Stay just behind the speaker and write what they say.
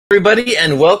Everybody,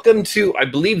 and welcome to, I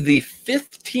believe, the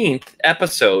 15th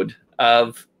episode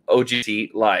of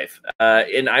OGT Live.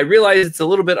 And I realize it's a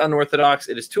little bit unorthodox.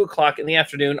 It is 2 o'clock in the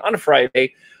afternoon on a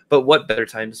Friday, but what better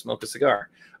time to smoke a cigar?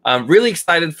 I'm really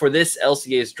excited for this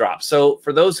LCA's drop. So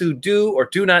for those who do or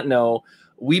do not know,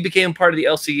 we became part of the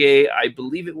LCA, I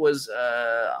believe it was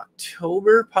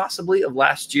October, possibly, of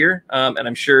last year. And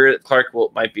I'm sure Clark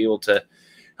might be able to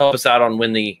help us out on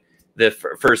when the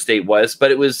first date was, but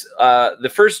it was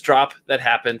the first drop that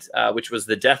happened, which was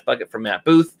the Death Bucket from Matt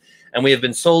Booth, and we have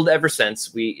been sold ever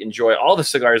since. We enjoy all the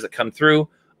cigars that come through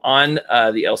on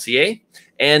the LCA,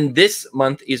 and this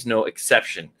month is no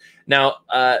exception. Now,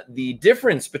 the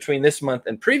difference between this month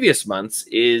and previous months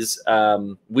is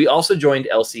we also joined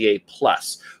LCA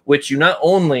Plus, which you not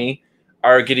only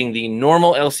are getting the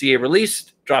normal LCA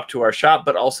release drop to our shop,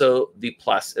 but also the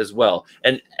Plus as well,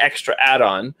 an extra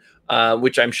add-on,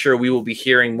 which I'm sure we will be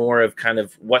hearing more of, kind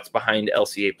of what's behind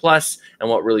LCA Plus and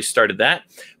what really started that.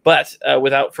 But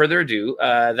without further ado,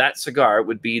 that cigar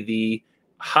would be the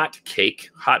hot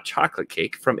chocolate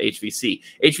cake from HVC.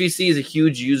 HVC is a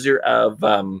huge user of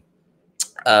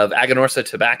Aganorsa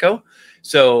tobacco.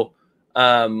 So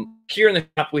here in the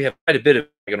shop, we have quite a bit of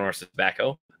Aganorsa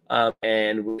tobacco,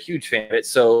 and we're a huge fan of it.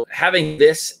 So having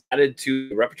this added to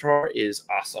the repertoire is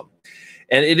awesome.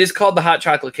 And it is called the hot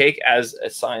chocolate cake, as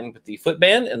assigned with the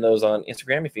footband, and those on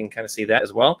Instagram, if you can kind of see that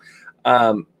as well.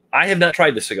 I have not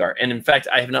tried the cigar, and in fact,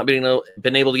 I have not been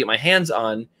able to get my hands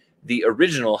on the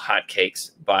original hot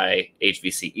cakes by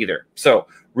HVC either. So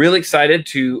really excited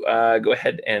to go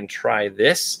ahead and try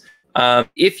this.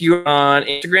 If you're on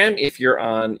Instagram, if you're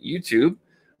on YouTube,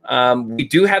 we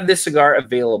do have this cigar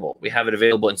available. We have it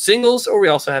available in singles, or we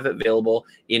also have it available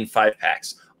in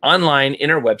 5-packs online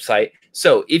in our website.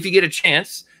 So if you get a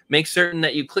chance, make certain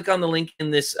that you click on the link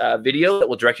in this video that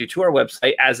will direct you to our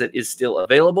website, as it is still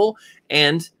available.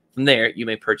 And from there, you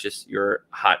may purchase your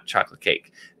hot chocolate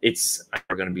cake. It's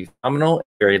going to be phenomenal,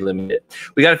 very limited.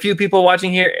 We got a few people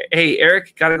watching here. Hey,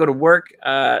 Eric, got to go to work.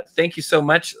 Thank you so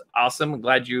much. Awesome. I'm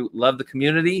glad you love the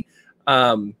community.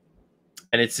 And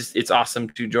it's awesome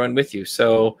to join with you.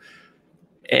 So,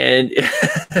 and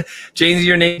change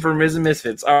your name for Risen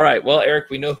Misfits. All right. Well, Eric,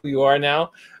 we know who you are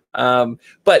now.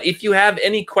 But if you have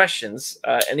any questions,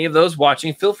 any of those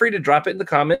watching, feel free to drop it in the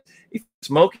comments. If you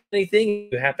smoke anything,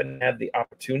 you happen to have the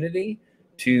opportunity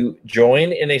to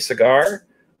join in a cigar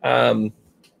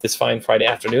this fine Friday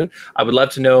afternoon, I would love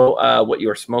to know what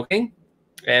you're smoking,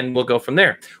 and we'll go from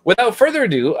there. Without further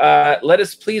ado, let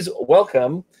us please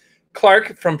welcome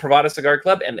Clark from Privada Cigar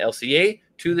Club and LCA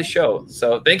to the show.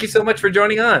 So thank you so much for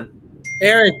joining on.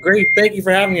 Eric, great. Thank you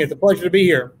for having me. It's a pleasure to be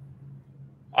here.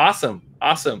 Awesome.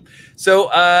 Awesome.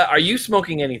 So are you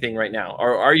smoking anything right now,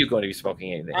 or are you going to be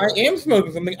smoking anything? I am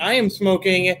smoking something. I am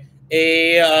smoking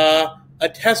a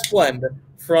test blend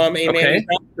from a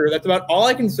manufacturer. That's about all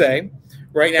I can say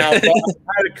right now. But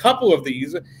I've had a couple of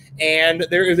these, and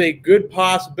there is a good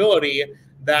possibility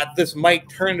that this might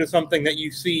turn into something that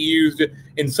you see used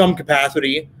in some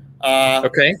capacity.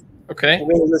 Okay.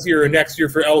 Whether this year or next year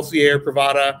for LCA or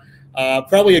Privada.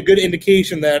 Probably a good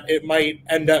indication that it might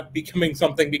end up becoming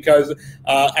something, because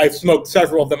I've smoked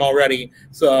several of them already.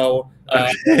 So,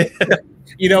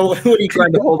 you know, when you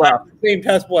trying to hold out the same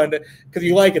test blend because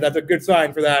you like it, that's a good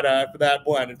sign for that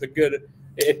blend. It's a good,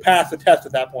 it passed the test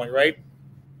at that point, right?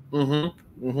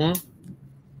 Mm-hmm. Mm-hmm.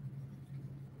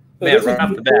 So Man, right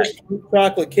off the bat,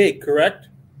 chocolate cake, correct?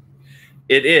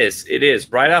 It is. It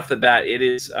is right off the bat. It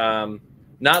is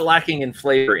not lacking in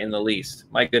flavor in the least.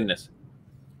 My goodness.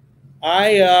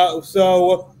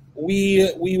 So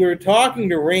we were talking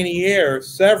to Rainier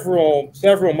several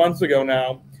months ago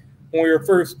now, when we were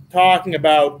first talking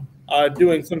about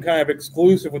doing some kind of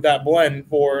exclusive with that blend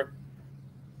for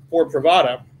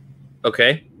Privada.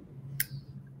 Okay.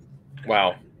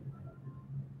 Wow.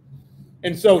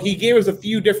 And so he gave us a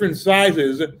few different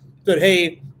sizes, said,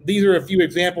 hey, these are a few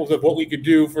examples of what we could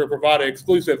do for a Privada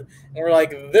exclusive. And we're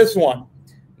like, this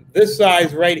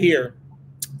size right here.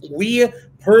 We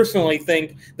personally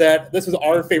think that this is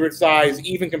our favorite size,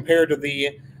 even compared to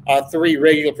the 3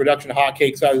 regular production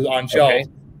hotcake sizes on shelves.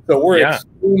 Okay. So we're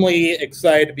extremely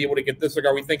excited to be able to get this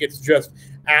cigar. We think it's just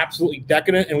absolutely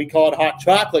decadent, and we call it hot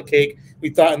chocolate cake.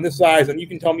 We thought in this size, and you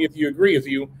can tell me if you agree as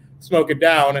you smoke it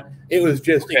down, it was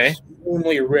just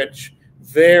extremely rich,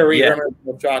 very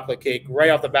honorable chocolate cake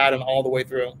right off the bat and all the way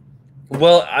through.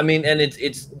 Well, I mean, and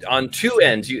it's on two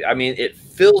ends. I mean, it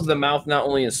fills the mouth not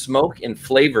only in smoke and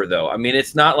flavor, though. I mean,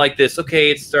 it's not like this.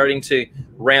 Okay, it's starting to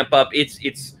ramp up.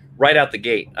 It's right out the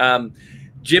gate.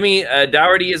 Jimmy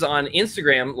Dougherty is on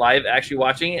Instagram Live, actually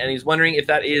watching, and he's wondering if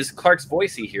that is Clark's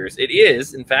voice he hears. It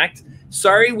is, in fact.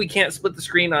 sorry we can't split the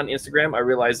screen on Instagram. I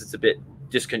realize it's a bit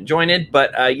disconjointed,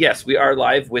 but yes, we are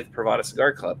live with Privada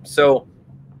Cigar Club. So,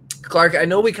 Clark, I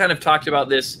know we kind of talked about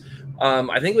this.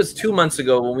 I think it was 2 months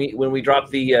ago when we dropped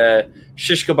the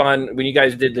shish kebab, when you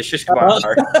guys did the shish kebab.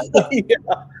 Yeah.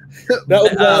 That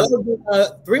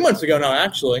was 3 months ago now,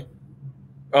 actually.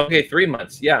 Okay, 3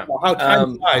 months. Yeah. Well, how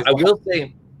time flies. I will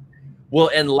say, well,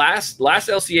 and last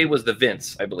LCA was the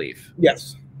Vince, I believe.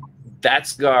 Yes. That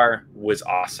cigar was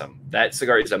awesome. That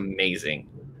cigar is amazing.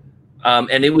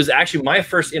 And it was actually my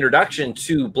first introduction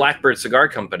to Blackbird Cigar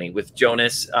Company with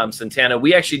Jonas Santana.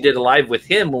 We actually did a live with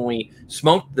him when we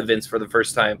smoked the Vince for the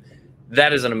first time.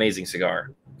 That is an amazing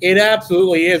cigar. It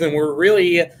absolutely is, and we're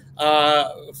really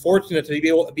fortunate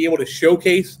to be able to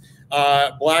showcase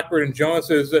Blackbird and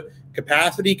Jonas's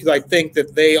capacity, because I think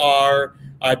that they are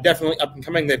definitely up and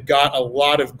coming. They've got a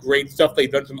lot of great stuff.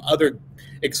 They've done some other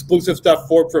exclusive stuff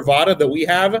for Privada that we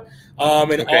have, and all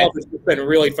of this has been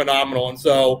really phenomenal. And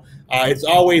so it's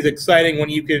always exciting when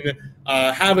you can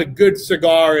have a good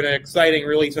cigar and an exciting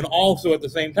release, and also at the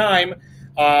same time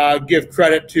give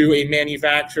credit to a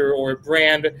manufacturer or a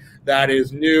brand that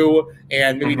is new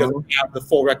and maybe doesn't have the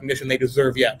full recognition they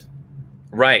deserve yet.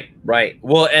 Right, right.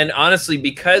 Well, and honestly,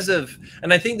 because of,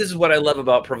 and I think this is what I love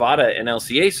about Privada and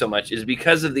LCA so much, is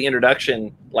because of the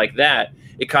introduction like that,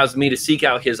 it caused me to seek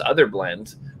out his other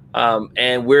blend.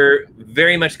 And we're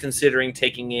very much considering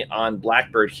taking it on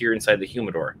Blackbird here inside the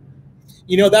humidor.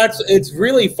 You know, it's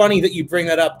really funny that you bring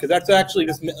that up, because that's actually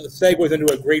just segues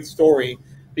into a great story.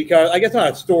 Because I guess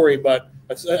not a story, but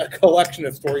a collection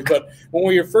of stories. But when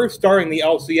we were first starting the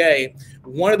LCA,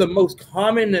 one of the most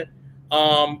common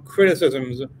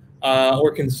criticisms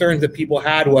or concerns that people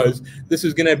had was, this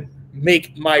is going to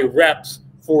make my reps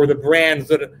for the brands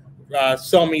that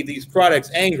sell me these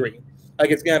products angry.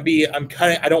 Like, it's going to be,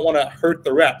 I don't want to hurt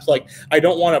the reps. Like, I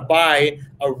don't want to buy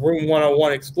a Room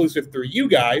 101 exclusive through you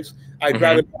guys. I'd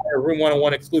rather buy a Room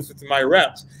 101 exclusive to my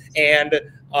reps. And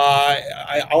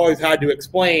I always had to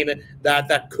explain that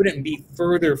that couldn't be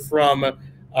further from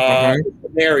the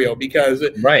scenario, because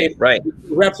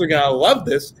reps are going to love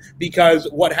this, because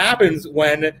what happens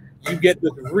when you get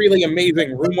this really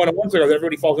amazing Room 101 cigar that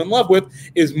everybody falls in love with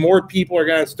is more people are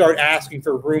going to start asking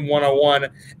for Room 101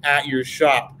 at your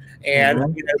shop.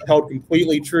 And it's held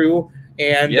completely true.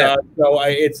 And so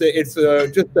it's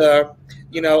just a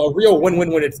real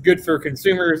win-win when it's good for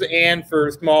consumers and for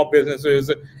small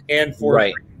businesses and for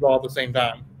all at the same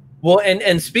time. Well,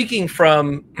 and speaking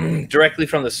from directly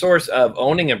from the source of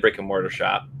owning a brick and mortar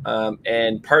shop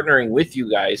and partnering with you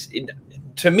guys,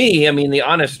 to me, I mean, the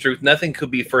honest truth, nothing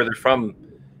could be further from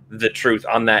the truth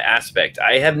on that aspect.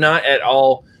 I have not at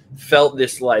all felt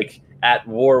this like at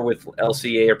war with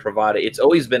LCA or Privada. It's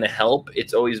always been a help.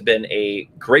 It's always been a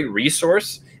great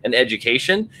resource and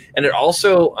education. And it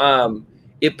also,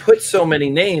 it puts so many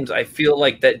names, I feel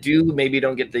like, that maybe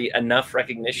don't get the enough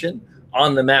recognition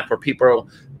on the map, where people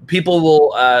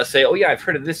will say, oh yeah, I've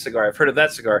heard of this cigar, I've heard of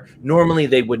that cigar. Normally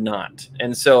they would not.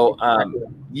 And so,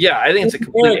 yeah, I think it's a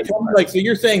complete. So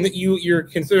you're saying that you're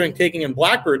considering taking in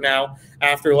Blackbird now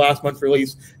after last month's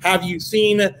release. Have you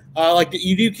seen, like,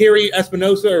 you do carry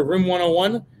Espinosa or Room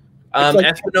 101?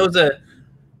 Espinosa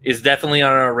is definitely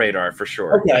on our radar for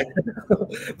sure. Okay.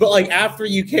 But like, after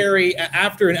an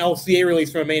LCA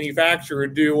release from a manufacturer,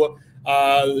 do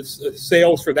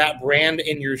sales for that brand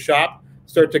in your shop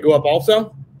start to go up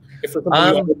also? If for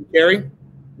something you want to carry?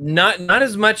 Not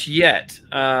as much yet.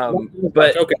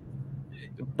 But okay.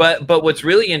 But what's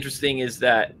really interesting is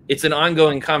that it's an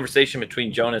ongoing conversation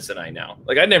between Jonas and I now.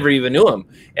 Like, I never even knew him,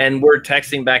 and we're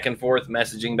texting back and forth,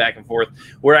 messaging back and forth.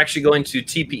 We're actually going to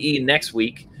TPE next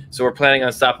week, so we're planning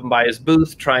on stopping by his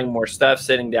booth, trying more stuff,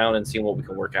 sitting down, and seeing what we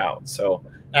can work out. So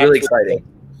really exciting.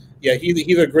 Yeah,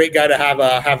 he's a great guy to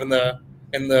have in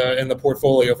the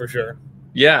portfolio for sure.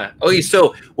 Yeah. Okay.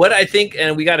 So what I think,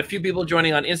 and we got a few people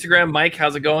joining on Instagram. Mike,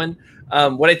 how's it going?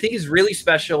 What I think is really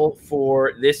special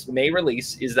for this May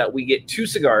release is that we get 2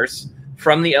 cigars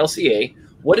from the LCA.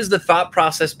 What is the thought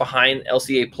process behind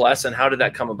LCA Plus, and how did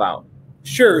that come about?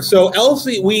 Sure. So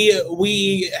LCA,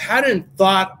 we hadn't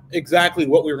thought exactly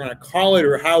what we were going to call it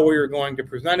or how we were going to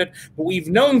present it, but we've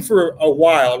known for a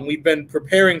while, and we've been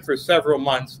preparing for several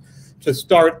months to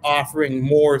start offering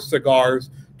more cigars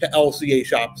to LCA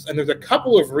shops. And there's a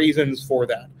couple of reasons for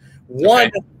that.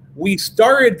 One, we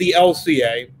started the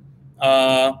LCA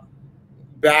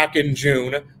back in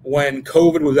June when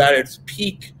COVID was at its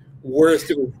peak worst.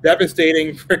 It was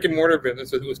devastating brick and mortar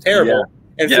businesses. It was terrible.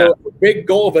 And so the big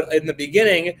goal of it in the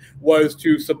beginning was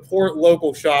to support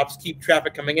local shops, keep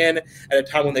traffic coming in at a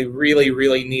time when they really,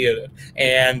 really needed it.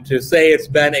 And to say it's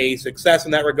been a success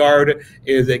in that regard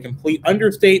is a complete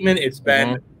understatement. It's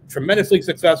been tremendously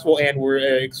successful, and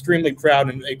we're extremely proud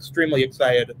and extremely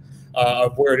excited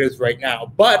of where it is right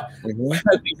now. But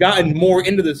as we've gotten more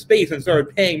into the space and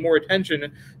started paying more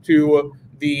attention to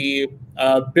the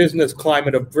business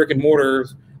climate of brick and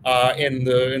mortars in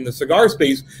the cigar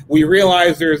space, we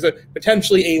realize there's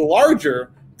potentially a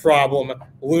larger problem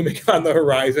looming on the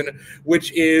horizon,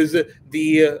 which is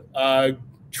the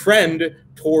trend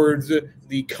towards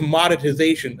the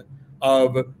commoditization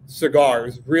of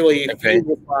cigars, really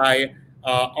fueled by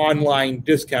online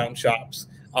discount shops.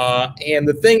 And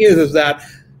the thing is that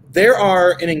there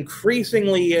are an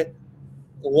increasingly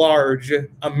large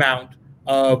amount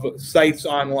of sites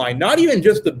online, not even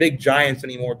just the big giants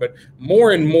anymore, but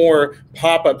more and more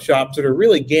pop-up shops that are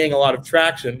really gaining a lot of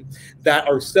traction that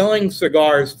are selling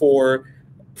cigars for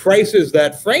prices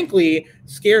that frankly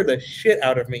scare the shit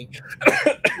out of me.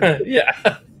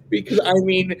 Because I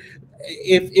mean,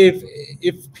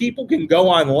 if people can go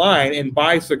online and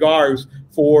buy cigars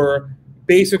for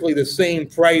basically the same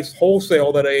price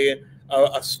wholesale that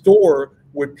a store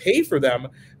would pay for them,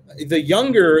 the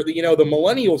younger, the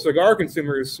millennial cigar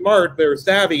consumer is smart, they're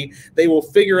savvy, they will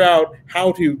figure out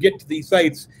how to get to these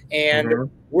sites,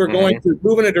 and we're going to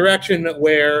move in a direction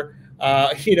where,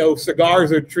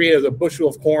 cigars are treated as a bushel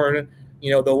of corn.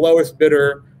 The lowest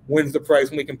bidder wins the price,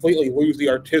 and we completely lose the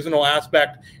artisanal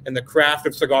aspect and the craft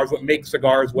of cigars, what makes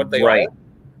cigars what they are.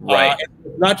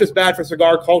 It's not just bad for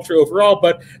cigar culture overall,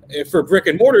 but for brick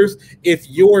and mortars, if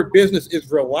your business is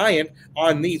reliant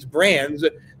on these brands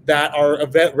that are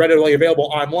readily available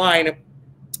online,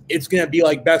 it's going to be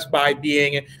like Best Buy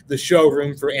being the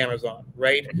showroom for Amazon,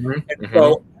 right? And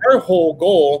so our whole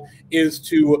goal is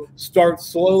to start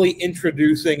slowly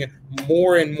introducing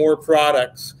more and more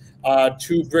products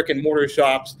to brick and mortar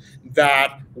shops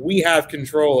that we have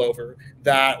control over,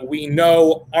 that we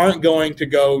know aren't going to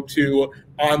go to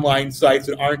online sites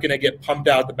that aren't going to get pumped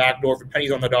out the back door for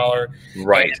pennies on the dollar.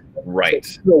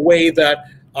 The way that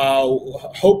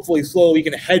hopefully slowly we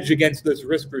can hedge against this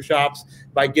risk for shops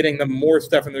by getting them more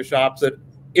stuff in their shops that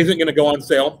isn't going to go on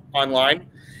sale online,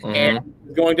 and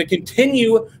going to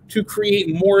continue to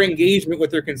create more engagement with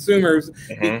their consumers,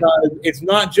 because it's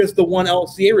not just the one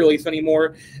LCA release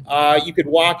anymore. You could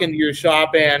walk into your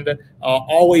shop and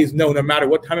always know, no matter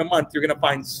what time of month, you're going to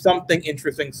find something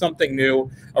interesting, something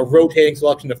new, a rotating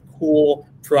selection of cool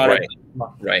products.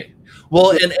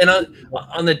 Well, and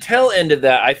on the tail end of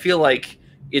that, I feel like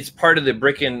it's part of the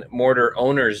brick and mortar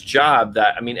owner's job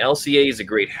that, LCA is a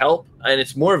great help, and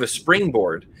it's more of a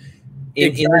springboard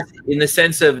in the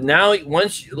sense of now,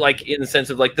 once, like in the sense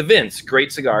of like the Vince, great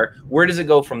cigar, where does it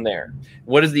go from there?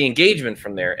 What is the engagement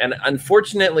from there? And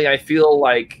unfortunately, I feel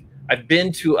like I've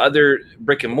been to other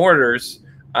brick and mortars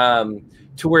to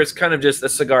where it's kind of just a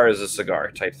cigar is a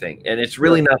cigar type thing. And it's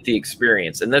really not the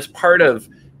experience. And that's part of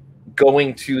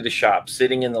going to the shop,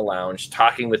 sitting in the lounge,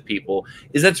 talking with people,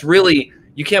 is that's really,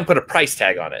 you can't put a price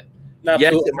tag on it.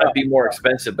 Yes, it might be more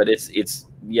expensive, but it's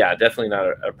definitely not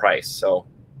a price. So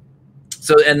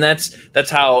and that's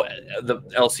how the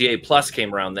LCA Plus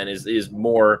came around. Then is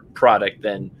more product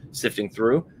than sifting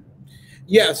through.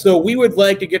 Yeah. So we would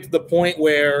like to get to the point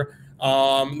where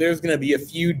there's going to be a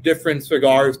few different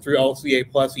cigars through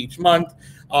LCA Plus each month.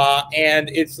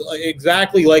 And it's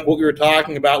exactly like what we were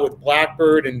talking about with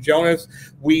Blackbird and Jonas.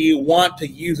 We want to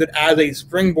use it as a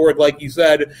springboard, like you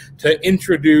said, to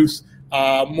introduce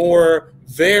more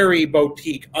very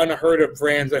boutique, unheard of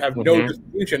brands that have no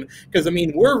distribution. Because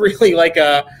we're really like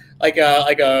a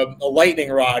lightning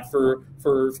rod for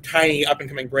tiny up and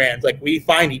coming brands. Like, we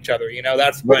find each other,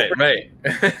 that's right.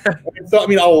 So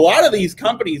a lot of these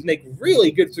companies make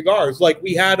really good cigars. Like,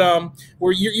 we had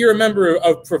where you're a member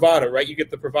of Privada, right? You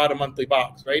get the Privada monthly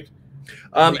box, right?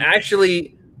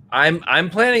 Actually, I'm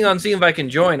planning on seeing if I can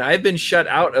join. I've been shut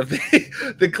out of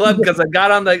the club because I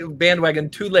got on the bandwagon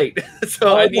too late,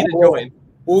 so I need to join.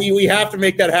 Well, we have to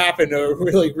make that happen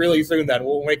really, really soon. Then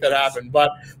we'll make that happen.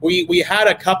 But we had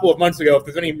a couple of months ago, if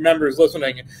there's any members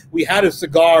listening, we had a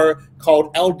cigar called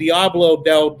El Diablo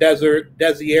del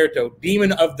Desierto,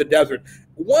 Demon of the Desert.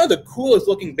 One of the coolest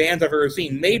looking bands I've ever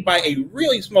seen, made by a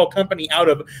really small company out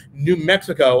of New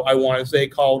Mexico, I want to say,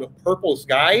 called Purple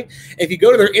Sky. If you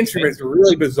go to their instruments, they're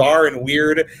really bizarre and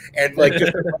weird, and like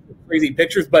just crazy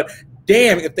pictures, but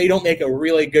damn if they don't make a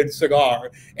really good cigar.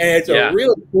 And it's a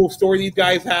really cool story these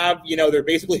guys have. You know, they're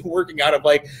basically working out of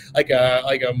like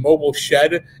a mobile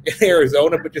shed in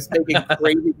Arizona, but just making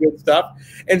crazy good stuff.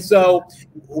 And so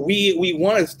we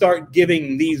want to start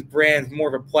giving these brands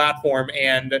more of a platform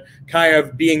and kind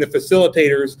of being the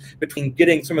facilitators between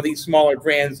getting some of these smaller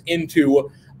brands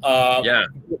into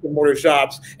brick and mortar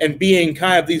shops, and being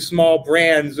kind of these small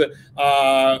brands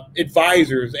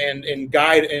advisors and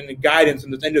guidance in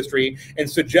this industry, and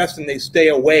suggesting they stay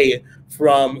away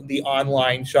from the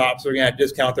online shops. They're going to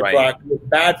discount their product. It's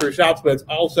bad for shops, but it's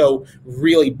also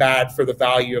really bad for the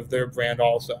value of their brand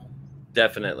also.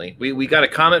 Definitely. We got a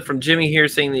comment from Jimmy here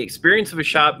saying the experience of a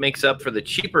shop makes up for the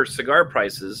cheaper cigar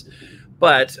prices.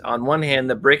 But on one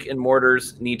hand, the brick and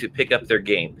mortars need to pick up their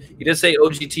game. He does say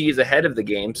OGT is ahead of the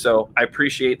game, so I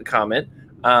appreciate the comment.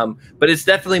 But it's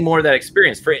definitely more of that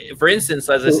experience. For instance,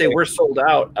 as I say, we're sold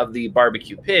out of the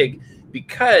barbecue pig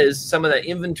because some of that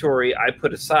inventory I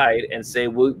put aside and say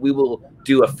we will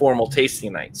do a formal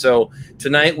tasting night. So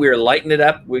tonight we are lighting it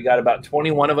up. We got about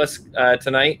 21 of us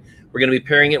tonight. We're going to be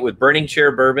pairing it with Burning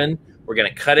Chair bourbon. We're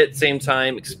going to cut it at the same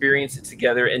time, experience it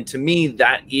together. And to me,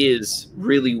 that is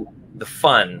really the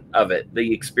fun of it,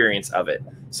 the experience of it.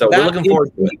 So we're looking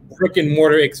forward to it. Brick and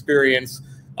mortar experience.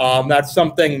 That's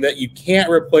something that you can't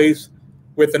replace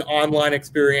with an online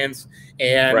experience.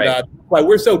 And that's why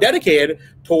we're so dedicated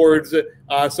towards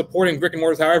supporting brick and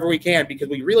mortars however we can, because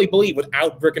we really believe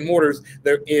without brick and mortars,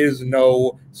 there is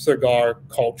no cigar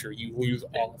culture. You lose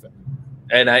all of it.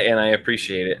 And I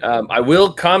appreciate it. I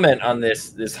will comment on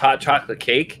this hot chocolate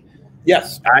cake.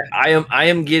 Yes, I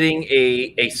am getting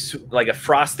a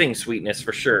frosting sweetness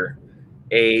for sure.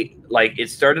 It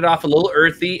started off a little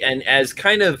earthy, and as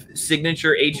kind of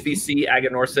signature HVC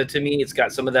Aganorsa to me, it's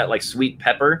got some of that like sweet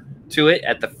pepper to it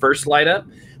at the first light up,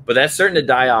 but that's starting to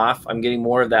die off. I'm getting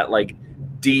more of that like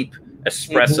deep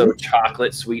espresso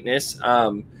chocolate sweetness.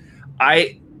 I'm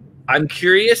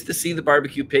curious to see the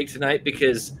barbecue pig tonight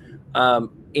because,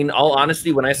 in all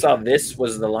honesty, when I saw this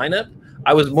was the lineup,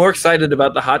 I was more excited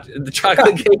about the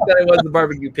chocolate cake than I was the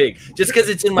barbecue pig, just because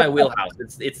it's in my wheelhouse.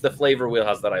 It's the flavor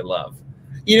wheelhouse that I love.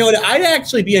 You know, I'd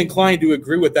actually be inclined to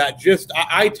agree with that.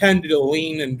 I tend to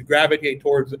lean and gravitate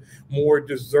towards more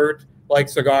dessert-like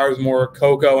cigars, more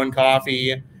cocoa and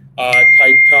coffee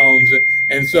type tones.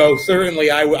 And so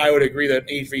certainly I would agree that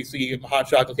HVC hot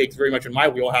chocolate cake is very much in my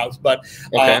wheelhouse. But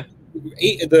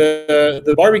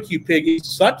the barbecue pig is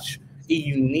such a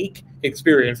unique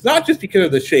experience, not just because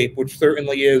of the shape, which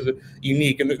certainly is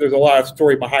unique, and there's a lot of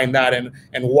story behind that and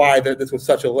why this was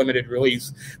such a limited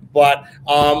release. But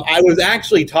I was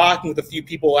actually talking with a few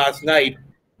people last night,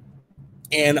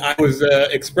 and I was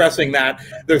expressing that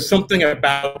there's something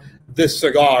about this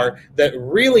cigar that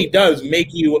really does make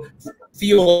you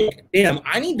feel like, damn,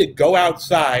 I need to go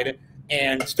outside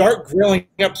and start grilling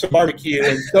up some barbecue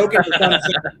and soak in the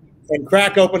sunset and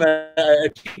crack open a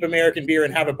cheap American beer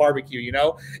and have a barbecue. You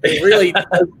know, it really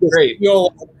does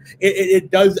feel,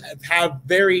 it does have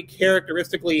very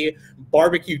characteristically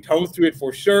barbecue tones to it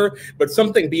for sure, but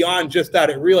something beyond just that.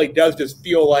 It really does just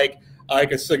feel like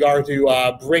a cigar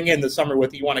to bring in the summer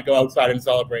with. You want to go outside and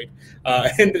celebrate.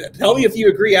 And tell me if you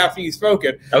agree after you smoke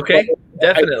it. Okay,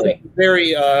 definitely.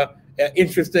 Very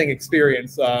interesting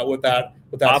experience with that.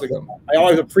 Awesome. Cigar. I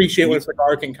always appreciate when a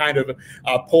cigar can kind of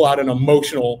pull out an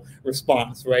emotional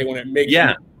response, right? When it makes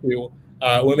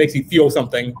you feel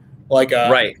something like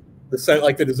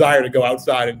the desire to go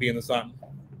outside and be in the sun.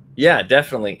 Yeah,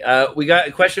 definitely. We got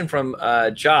a question from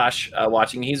Josh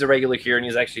watching. He's a regular here, and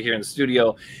he's actually here in the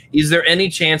studio. Is there any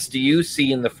chance do you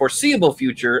see in the foreseeable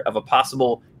future of a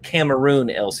possible Cameroon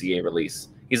LCA release?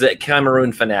 He's a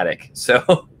Cameroon fanatic,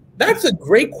 so. That's a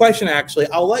great question, actually.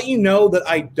 I'll let you know that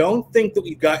I don't think that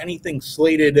we've got anything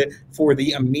slated for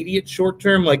the immediate short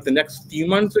term, like the next few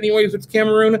months anyways, it's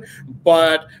Cameroon.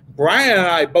 But Brian and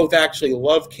I both actually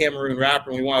love Cameroon wrapper,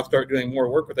 and we want to start doing more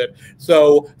work with it.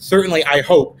 So certainly I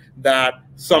hope that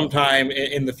sometime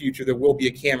in the future there will be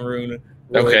a Cameroon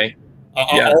release. Okay.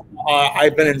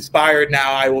 I've been inspired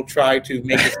now. I will try to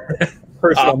make it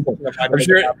personal. I'm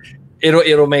sure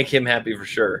it'll make him happy for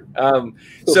sure.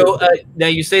 So now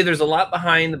you say there's a lot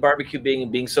behind the barbecue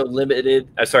being so limited.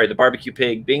 The barbecue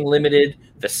pig being limited,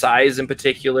 the size in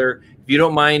particular. If you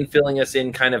don't mind filling us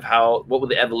in, kind of what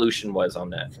the evolution was on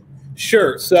that.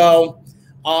 Sure. So,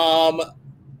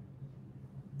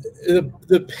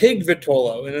 the pig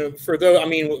Vitolo, and for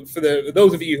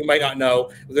those of you who might not know,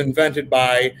 it was invented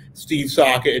by Steve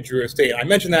Saka at Drew Estate. I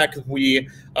mentioned that because we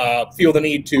feel the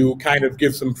need to kind of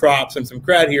give some props and some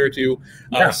credit here to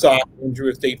Saka and Drew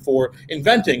Estate for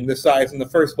inventing this size in the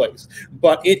first place.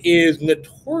 But it is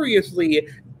notoriously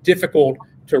difficult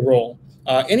to roll.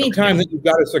 Anytime that you've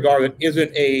got a cigar that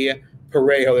isn't a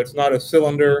Parejo, that's not a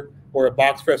cylinder or a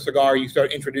box press cigar, you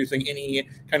start introducing any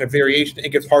kind of variation, it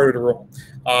gets harder to roll.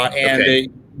 And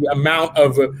the amount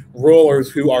of rollers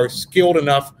who are skilled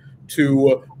enough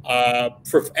to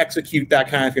execute that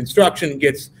kind of construction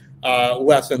gets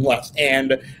less and less.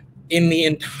 And in the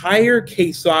entire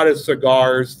Quesada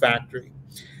Cigars factory,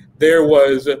 there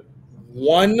was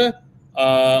one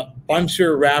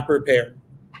buncher wrapper pair,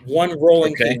 one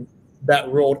rolling team that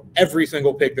rolled every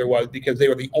single pig there was, because they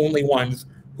were the only ones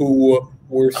who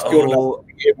were skilled enough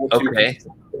to be able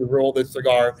to roll this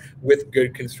cigar with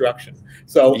good construction.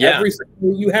 So every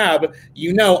single you have,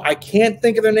 I can't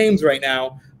think of their names right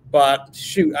now, but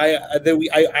shoot,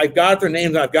 I got their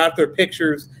names, and I've got their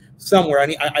pictures somewhere.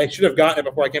 I should have gotten it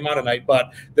before I came out tonight,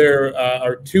 but there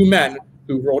are two men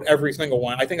who rolled every single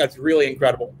one. I think that's really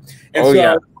incredible.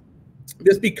 And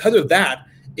just because of that,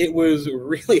 it was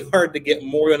really hard to get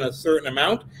more than a certain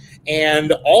amount.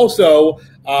 And also,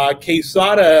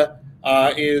 Quesada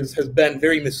has been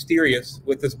very mysterious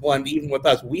with this blend. Even with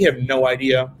us, we have no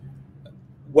idea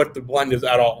what the blend is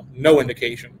at all. No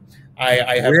indication.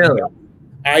 I have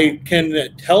I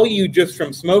can tell you just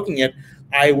from smoking it,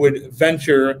 I would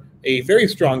venture a very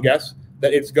strong guess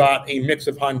that it's got a mix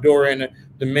of Honduran,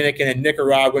 Dominican, and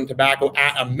Nicaraguan tobacco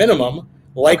at a minimum,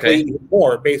 likely even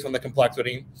more based on the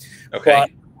complexity.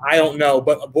 But I don't know.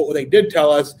 But what they did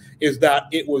tell us is that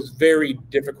it was very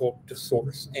difficult to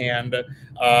source, and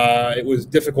it was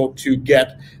difficult to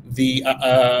get the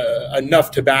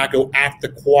enough tobacco at the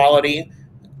quality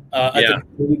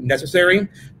necessary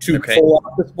to pull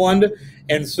off this blend.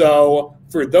 And so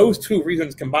for those two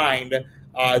reasons combined,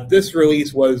 this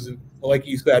release was, like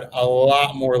you said, a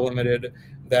lot more limited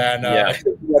than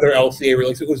the other LCA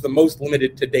release. It was the most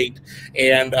limited to date.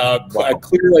 And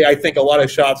clearly, I think a lot of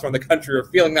shots from the country are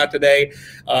feeling that today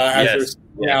as they're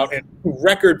selling out in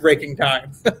record-breaking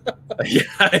time.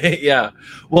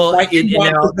 Well, I've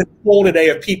been full today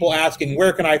of people asking,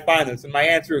 where can I find this? And my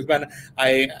answer has been,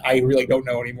 I really don't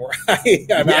know anymore.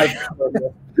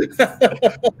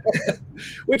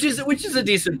 Which is a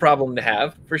decent problem to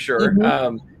have, for sure.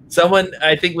 Someone,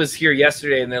 I think, was here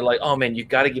yesterday, and they're like, oh, man, you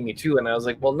got to give me two. And I was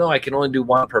like, well, no, I can only do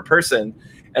one per person.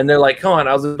 And they're like, come on.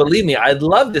 I was like, believe me, I'd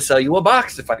love to sell you a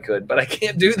box if I could, but I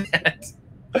can't do that.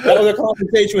 That was a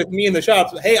conversation with me in the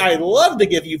shops. Hey, I'd love to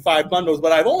give you 5 bundles,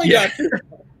 but I've only got 2.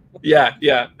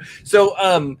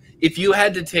 So if you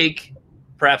had to take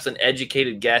perhaps an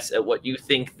educated guess at what you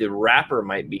think the wrapper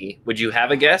might be, would you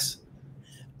have a guess?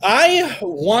 I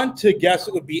want to guess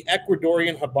it would be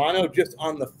Ecuadorian Habano just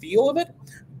on the feel of it.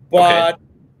 But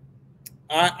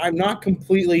I'm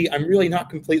really not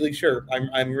completely sure.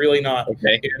 I'm really not.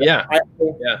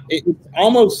 It's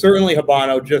almost certainly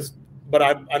Habano, but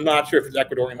I'm not sure if it's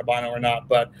Ecuadorian Habano or not.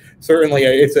 But certainly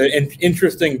it's an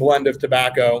interesting blend of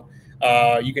tobacco.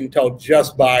 You can tell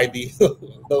just by the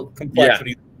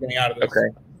complexity getting out of this.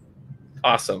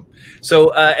 Awesome.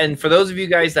 So, and for those of you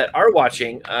guys that are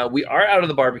watching, we are out of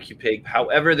the barbecue pig.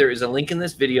 However, there is a link in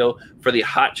this video for the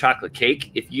hot chocolate cake.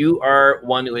 If you are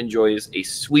one who enjoys a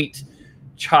sweet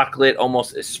chocolate,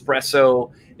 almost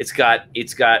espresso, it's got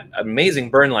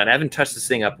amazing burn line. I haven't touched this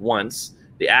thing up once.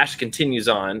 The ash continues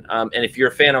on. And if you're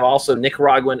a fan of also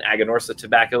Nicaraguan Aganorsa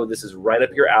tobacco, this is right up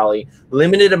your alley.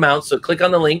 Limited amounts, so click on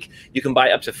the link. You can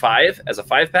buy up to 5 as a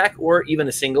 5-pack or even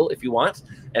a single if you want,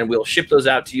 and we'll ship those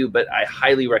out to you. But I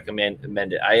highly recommend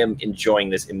it. I am enjoying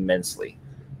this immensely.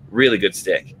 Really good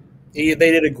stick. They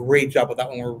did a great job with that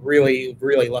one. We're really,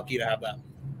 really lucky to have that.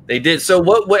 They did. So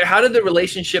how did the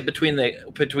relationship between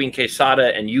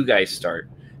Quesada and you guys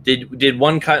start? Did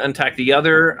one contact the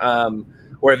other?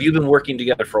 Or have you been working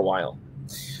together for a while?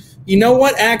 You know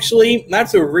what? Actually,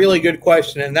 that's a really good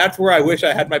question, and that's where I wish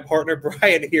I had my partner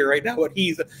Brian here right now, but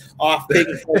he's off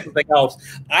taking something else.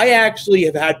 I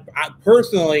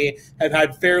personally have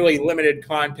had fairly limited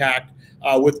contact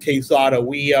with Quesada.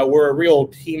 We're a real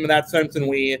team in that sense, and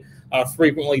we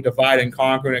frequently divide and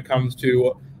conquer when it comes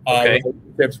to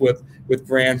relationships with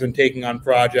brands and taking on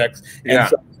projects. And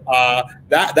so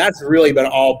that's really been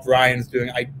all Brian's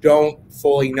doing. I don't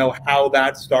fully know how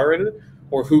that started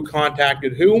or who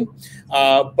contacted who,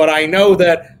 but I know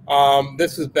that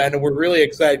this has been, and we're really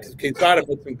excited because Quesada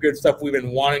did some good stuff. We've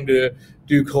been wanting to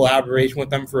do collaboration with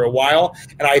them for a while,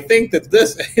 and I think that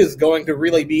this is going to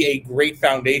really be a great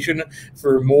foundation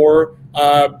for more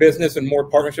business and more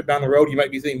partnership down the road. You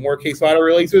might be seeing more Quesada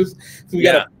releases. So we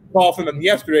got a call from them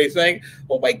yesterday saying,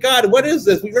 oh my God, what is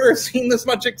this? We've never seen this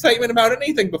much excitement about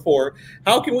anything before.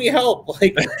 How can we help?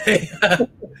 Like,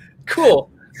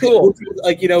 cool.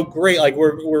 Like, great. Like,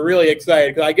 we're really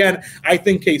excited. Because again, I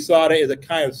think Quesada is a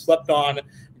kind of slept on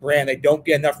brand. They don't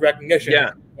get enough recognition.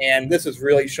 Yeah. And this is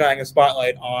really shining a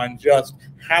spotlight on just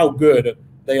how good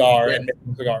they are at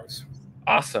making cigars.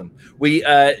 Awesome.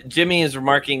 Jimmy is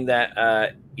remarking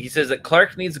that he says that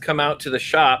Clark needs to come out to the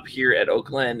shop here at Oak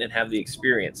Glen and have the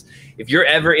experience. If you're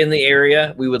ever in the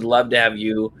area, we would love to have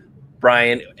you,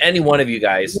 Brian, any one of you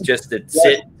guys, just to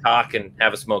sit, talk, and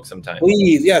have a smoke sometime.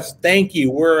 Please, yes, thank you.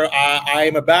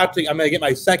 I'm going to get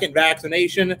my second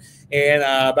vaccination in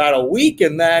about a week,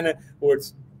 and then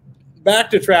it's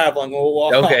back to traveling.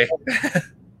 Okay.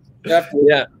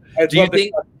 Yeah. Do you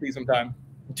think sometime?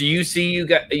 Do you see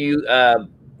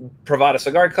Privada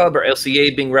Cigar Club or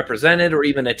LCA being represented, or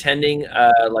even attending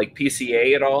like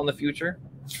PCA at all in the future?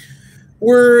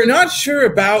 We're not sure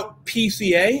about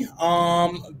PCA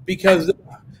because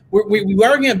we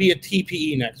are going to be at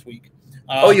TPE next week.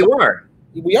 Oh, you are?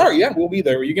 We are. Yeah, we'll be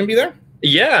there. Are you going to be there?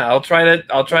 Yeah, I'll try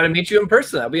to meet you in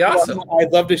person. That'd be awesome.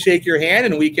 I'd love to shake your hand,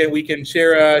 and we can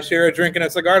share a drink and a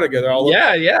cigar together.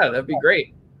 That'd be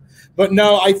great. But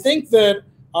no, I think that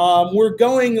we're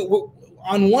going.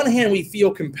 On one hand, we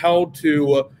feel compelled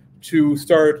to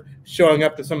start showing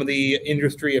up to some of the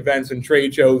industry events and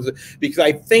trade shows, because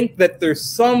I think that there's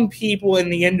some people in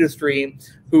the industry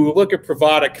who look at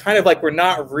Privada kind of like we're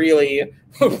not really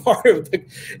part of the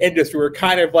industry. We're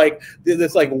kind of like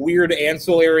this like weird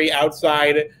ancillary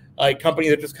outside like company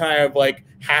that just kind of like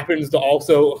happens to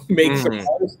also make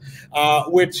cigars,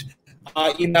 which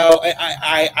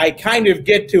I kind of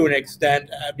get to an extent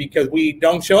because we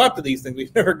don't show up to these things.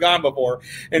 We've never gone before,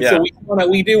 and so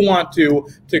we do want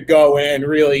to go and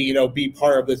really be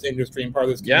part of this industry and part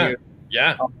of this community.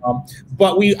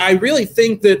 But I really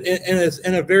think that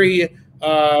in a very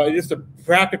just a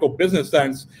practical business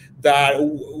sense, that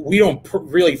we don't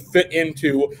really fit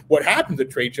into what happens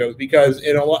at trade shows, because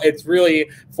it's really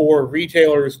for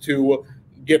retailers to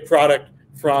get product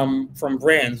from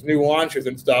brands, new launches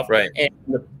and stuff. Right. And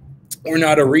we're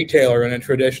not a retailer in a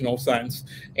traditional sense.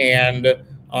 And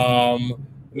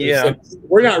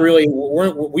we're not really,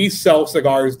 we sell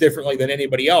cigars differently than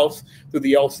anybody else through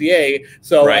the LCA.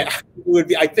 So right. it would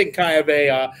be, I think, kind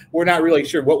of we're not really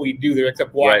sure what we do there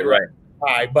except walk around.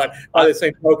 Hi, but by the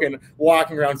same token,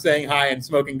 walking around saying hi and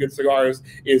smoking good cigars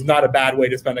is not a bad way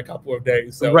to spend a couple of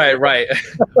days. So. Right.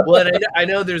 Well, I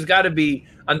know there's got to be,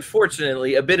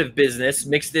 unfortunately, a bit of business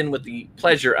mixed in with the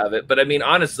pleasure of it. But I mean,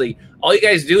 honestly, all you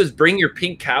guys do is bring your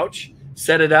pink couch,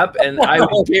 set it up, and I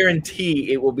will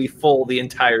guarantee it will be full the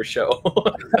entire show.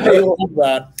 I love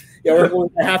that. Yeah, we're going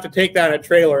to have to take down a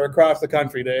trailer across the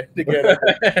country to get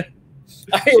it.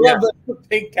 I love that the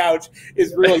pink couch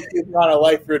is really taking on a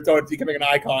life for its own. It's becoming an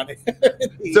icon.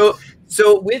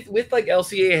 So with like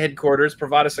LCA headquarters,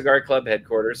 Privada Cigar Club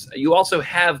headquarters, you also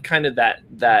have kind of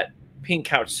that pink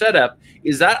couch setup.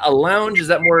 Is that a lounge? Is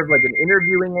that more of like an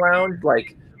interviewing lounge?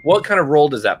 Like, what kind of role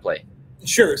does that play?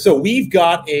 Sure. So we've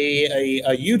got a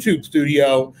YouTube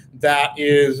studio that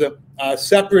is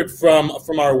separate from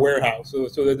our warehouse, so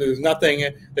that there's nothing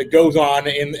that goes on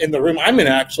in the room I'm in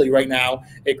actually right now,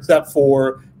 except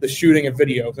for the shooting of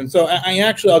videos. And so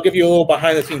I'll give you a little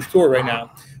behind the scenes tour right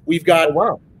now. We've got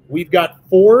we've got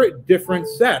 4 different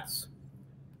sets.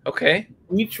 Okay.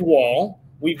 Each wall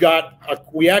we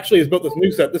actually has built this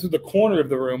new set. This is the corner of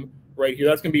the room right here.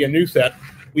 That's going to be a new set.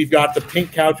 We've got the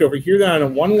pink couch over here down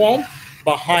on one wall.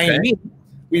 Behind me,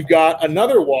 we've got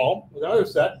another wall with another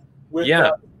set with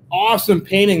awesome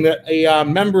painting that a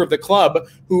member of the club,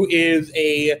 who is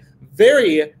a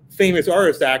very famous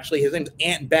artist, actually. His name's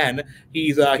Ant Ben.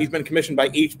 He's been commissioned by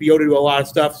HBO to do a lot of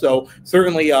stuff, so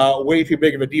certainly way too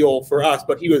big of a deal for us.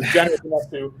 But he was generous enough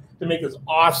to make this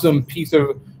awesome piece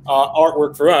of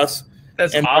artwork for us.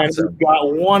 That's and awesome. We've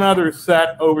got one other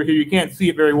set over here. You can't see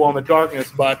it very well in the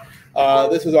darkness, but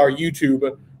this is our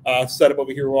YouTube setup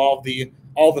over here, where all the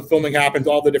filming happens,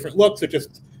 all the different looks. It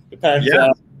just depends.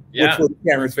 Which way the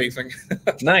camera's facing.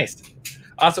 Nice.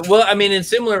 Awesome. Well, I mean, in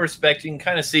similar respect, you can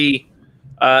kind of see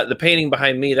the painting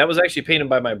behind me. That was actually painted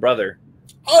by my brother.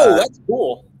 Oh, that's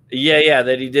cool. Yeah,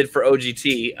 that he did for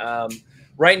OGT.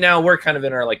 Right now, we're kind of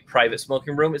in our like private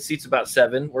smoking room. It seats about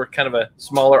 7. We're kind of a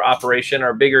smaller operation.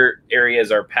 Our bigger area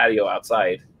is our patio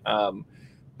outside.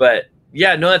 But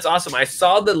yeah, no, that's awesome. I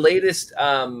saw the latest,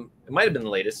 it might have been the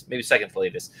latest, maybe second to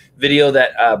latest video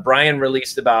that Brian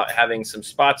released about having some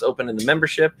spots open in the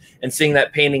membership and seeing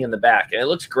that painting in the back. And it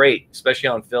looks great, especially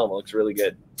on film. It looks really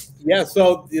good. Yeah,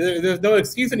 so there's no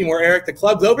excuse anymore, Eric. The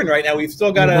club's open right now. We've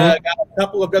still got a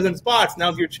couple of dozen spots.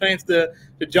 Now's your chance to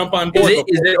jump on board.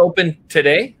 Is it open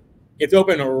today? It's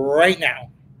open right now.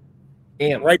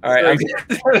 Damn. Right. All right.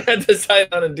 I had to decide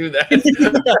how to do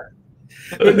that.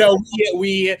 But no,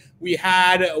 we've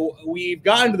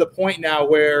gotten to the point now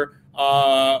where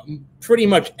pretty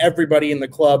much everybody in the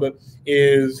club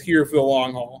is here for the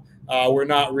long haul. We're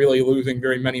not really losing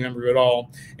very many members at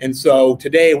all. And so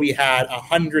today we had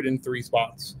 103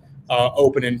 spots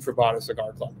open in Privada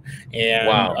Cigar Club. And,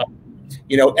 wow.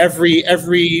 Every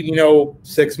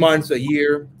 6 months, a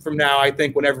year from now, I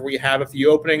think whenever we have a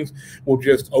few openings, we'll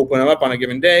just open them up on a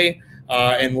given day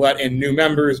and let in new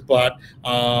members. But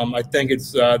I think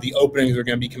it's the openings are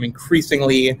going to become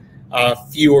increasingly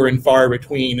fewer and far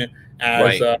between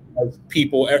as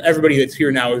people, everybody that's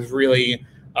here now is really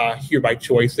here by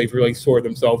choice. They've really sorted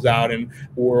themselves out, and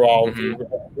we're all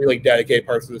really dedicated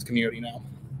parts of this community now.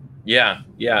 Yeah,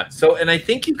 yeah. So, and I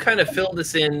think you kind of filled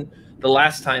this in the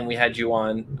last time we had you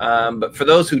on, but for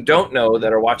those who don't know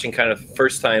that are watching kind of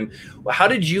first time, how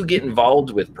did you get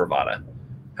involved with Privada?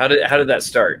 How did that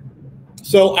start?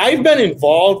 So I've been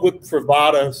involved with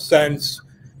Privada since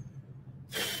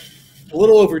a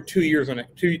little over 2 years ago.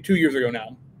 2 years ago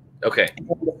now. Okay.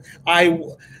 I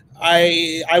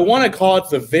want to call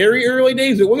it the very early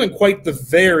days. It wasn't quite the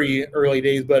very early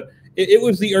days, but it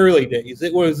was the early days.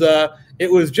 It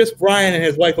was just Brian and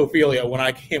his wife Ophelia when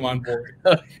I came on board.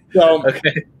 So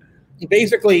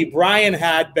basically, Brian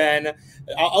had been.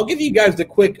 I'll give you guys the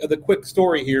quick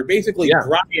story here. Basically,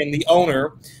 Brian, the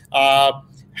owner,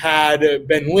 had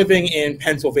been living in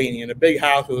Pennsylvania in a big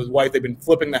house with his wife. They've been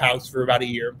flipping the house for about a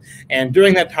year. And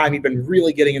during that time, he'd been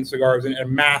really getting in cigars and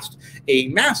amassed a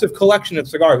massive collection of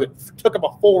cigars. It took up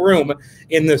a full room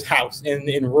in this house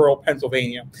in rural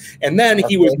Pennsylvania. And then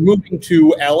he was moving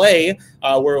to LA,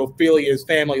 where Ophelia's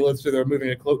family lives, so they're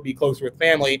moving to be closer with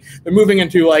family. They're moving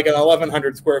into like an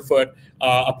 1,100 square foot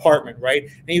apartment, right?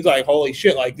 And he's like, holy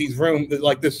shit, like these rooms,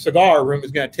 like this cigar room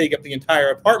is going to take up the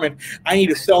entire apartment. I need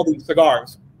to sell these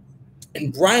cigars.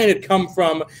 And Brian had come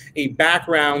from a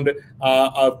background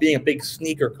of being a big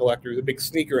sneaker collector, a big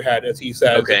sneakerhead, as he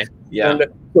says. Okay, yeah. And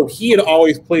so he had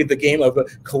always played the game of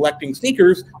collecting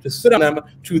sneakers to sit on them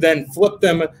to then flip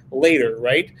them later,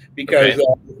 right? Because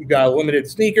if you got a limited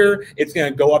sneaker, it's going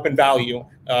to go up in value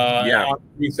on the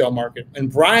resale market.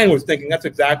 And Brian was thinking that's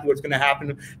exactly what's going to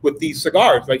happen with these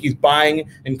cigars. Like he's buying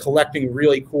and collecting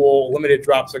really cool limited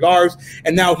drop cigars,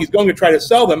 and now he's going to try to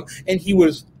sell them. And he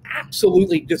was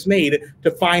absolutely dismayed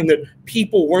to find that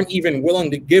people weren't even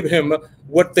willing to give him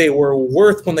what they were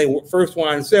worth when they first went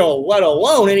on sale, let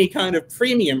alone any kind of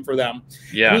premium for them.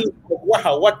 Yeah. He's like,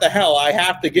 wow, what the hell? I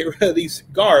have to get rid of these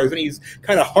cigars. And he's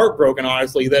kind of heartbroken,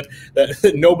 honestly, that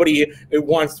nobody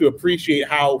wants to appreciate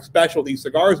how special these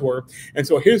cigars were. And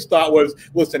so his thought was,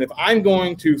 listen, if I'm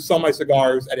going to sell my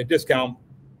cigars at a discount,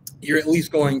 you're at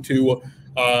least going to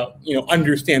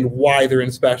understand why they're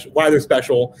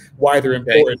special, why they're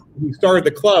important. He started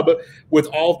the club with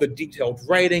all the detailed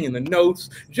writing and the notes,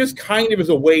 just kind of as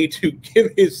a way to give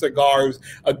his cigars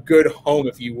a good home,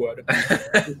 if you would.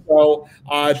 So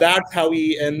that's how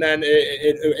and then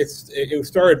it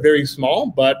started very small,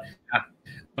 but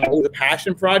it was a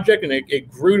passion project, and it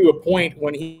grew to a point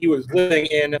when he was living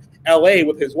in LA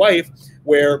with his wife,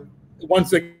 where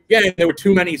once again, there were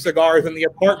too many cigars in the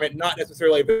apartment, not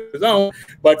necessarily of his own,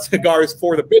 but cigars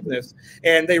for the business.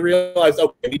 And they realized,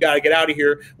 okay, we got to get out of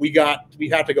here. We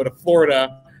have to go to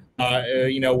Florida,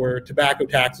 where tobacco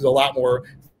tax is a lot more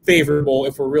favorable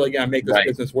if we're really going to make this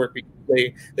business work, because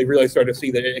they really started to see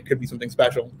that it could be something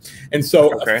special. And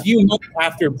so a few months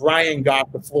after Brian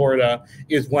got to Florida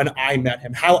is when I met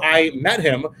him. How I met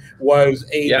him was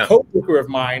a co-worker of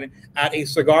mine at a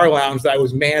cigar lounge that I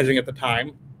was managing at the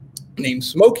time, named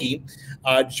Smokey,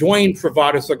 joined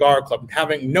Privada Cigar Club,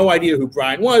 having no idea who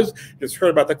Brian was, just heard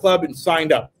about the club and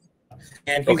signed up.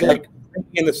 And he's like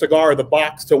bringing in the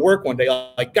box to work one day,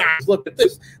 like, guys, look at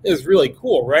this. This is really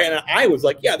cool, right? And I was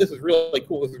like, yeah, this is really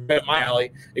cool. This is right up my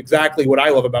alley, exactly what I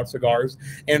love about cigars.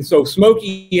 And so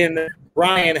Smokey and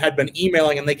Brian had been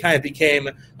emailing, and they kind of became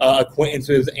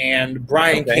acquaintances. And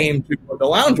Brian came to the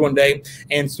lounge one day,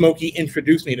 and Smokey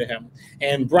introduced me to him.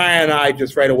 And Brian and I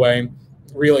just right away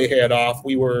really hit it off.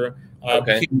 We were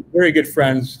became very good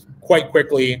friends quite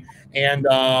quickly, and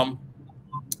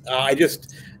I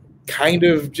just kind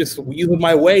of wheeled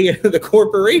my way into the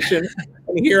corporation,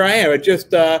 and here I am. I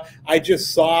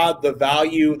just saw the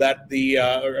value that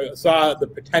saw the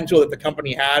potential that the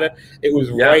company had. It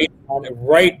was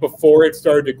right before it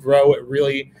started to grow at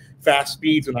really fast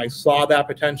speeds, and I saw that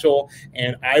potential,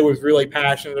 and I was really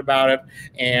passionate about it.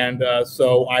 And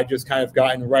so I just kind of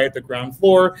gotten right at the ground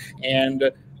floor. And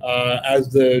as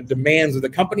the demands of the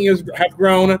company have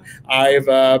grown,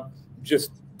 I've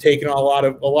just taken a lot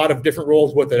of different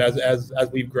roles with it as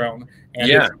we've grown.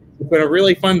 And it's been a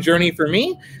really fun journey for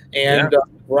me. And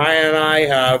Brian and I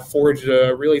have forged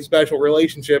a really special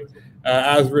relationship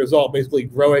as a result, basically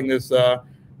growing this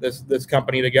this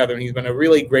company together, and he's been a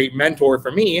really great mentor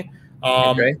for me.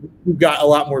 Who got a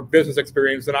lot more business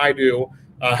experience than I do,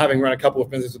 having run a couple of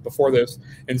businesses before this.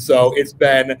 And so it's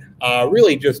been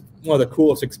really just one of the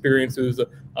coolest experiences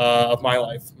of my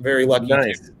life. Very lucky to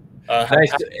have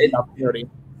the opportunity.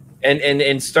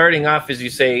 And starting off, as you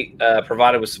say,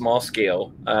 Privada was small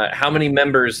scale. How many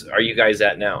members are you guys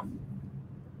at now?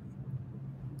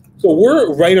 So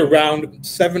we're right around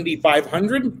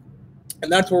 7,500,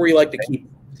 and that's where we like to keep.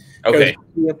 Okay.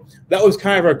 That was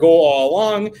kind of our goal all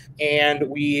along, and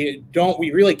we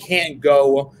really can't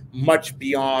go much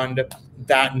beyond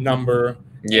that number.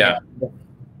 Yeah.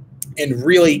 And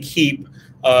really keep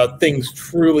things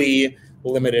truly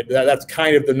limited. That's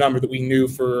kind of the number that we knew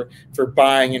for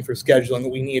buying and for scheduling that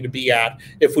we needed to be at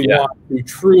if we want to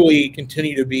truly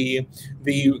continue to be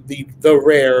the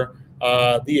rare,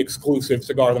 the exclusive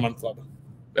Cigar of the Month Club.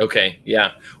 Okay,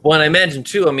 yeah. Well, and I imagine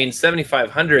too, I mean,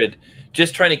 7,500,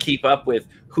 just trying to keep up with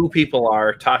who people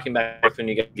are, talking back and forth when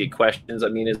you get questions, I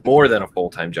mean, is more than a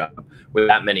full-time job with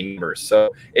that many members. So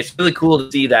it's really cool to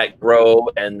see that grow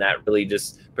and that really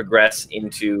just progress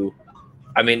into,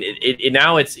 I mean,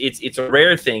 now it's a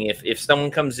rare thing. If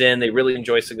someone comes in, they really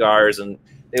enjoy cigars and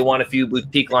they want a few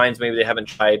boutique lines maybe they haven't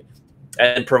tried,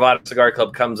 and Privada Cigar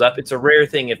Club comes up, it's a rare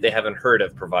thing if they haven't heard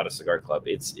of Privada Cigar Club.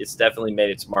 It's definitely made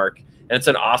its mark, and it's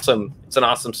an awesome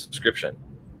subscription.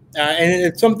 And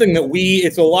it's something that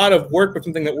it's a lot of work, but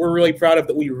something that we're really proud of,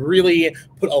 that we really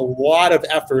put a lot of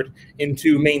effort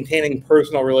into maintaining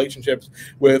personal relationships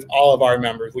with all of our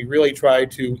members. We really try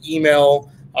to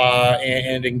email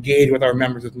and engage with our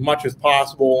members as much as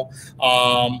possible.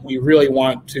 We really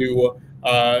want to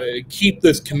keep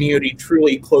this community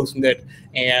truly close-knit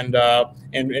and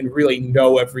really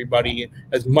know everybody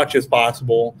as much as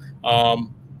possible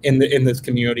in this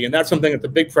community. And that's something that's a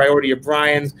big priority of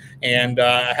Brian's, and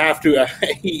I have to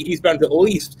he spends at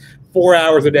least 4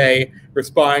 hours a day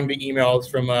responding to emails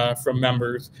from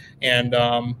members, and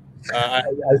I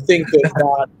think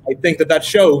that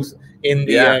shows in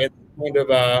the kind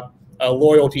of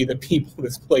loyalty that people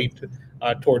displayed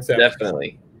towards them.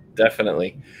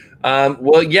 Definitely.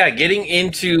 Well, yeah, getting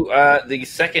into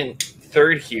the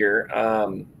third here,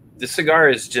 the cigar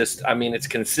is just, I mean, it's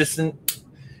consistent,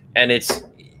 and it's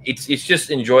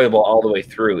just enjoyable all the way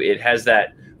through. It has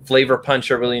that flavor punch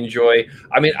I really enjoy.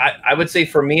 I mean, I would say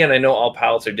for me, and I know all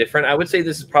palates are different, I would say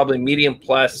this is probably medium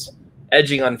plus,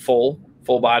 edging on full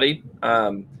body.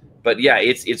 But yeah,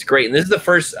 it's great. And this is the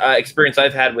first experience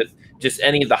I've had with just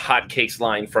any of the hotcakes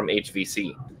line from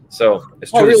HVC. So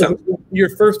it's truly something.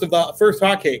 Your first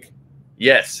hotcake?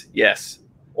 Yes.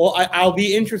 Well, I'll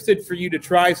be interested for you to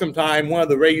try sometime one of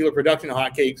the regular production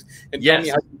hotcakes and tell me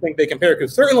how you think they compare.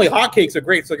 Because certainly hotcake's a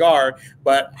great cigar,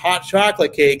 but hot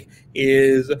chocolate cake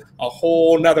is a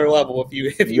whole nother level.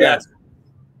 If you ask.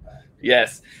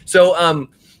 Yes. So,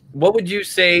 what would you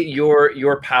say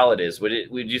your palate is?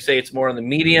 Would you say it's more on the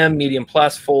medium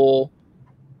plus, full?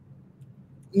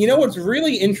 You know what's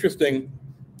really interesting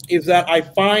is that I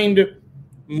find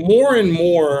more and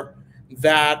more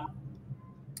that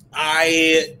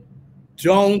I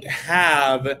don't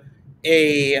have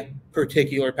a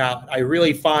particular palate. I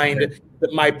really find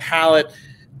that my palate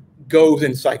goes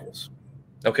in cycles.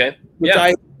 Okay. Which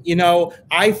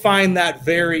I find that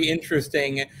very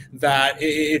interesting, that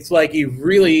it's like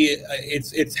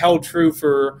it's held true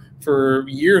for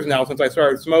years now since I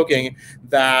started smoking,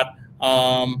 that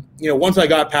once I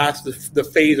got past the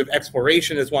phase of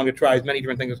exploration, is wanting to try as many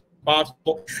different things as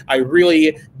possible, I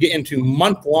really get into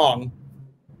month-long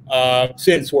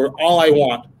since where all I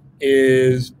want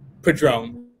is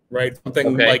Padron, right?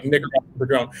 Something like Nicaraguan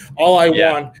Padron. All I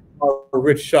want are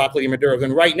rich chocolate Maduros.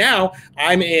 And right now,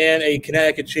 I'm in a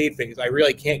Connecticut shade phase. I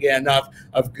really can't get enough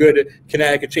of good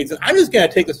Connecticut shades. And I'm just going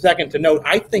to take a second to note,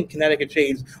 I think Connecticut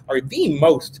shades are the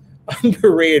most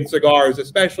underrated cigars,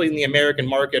 especially in the American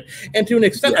market. And to an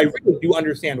extent, I really do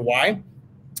understand why.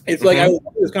 It's like I was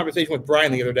having this conversation with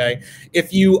Brian the other day.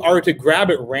 If you are to grab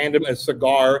at random a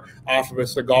cigar off of a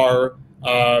cigar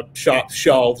shop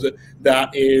shelves that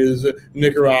is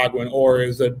Nicaraguan or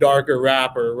is a darker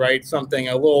wrapper, right? Something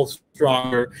a little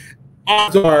stronger,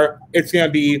 odds are it's going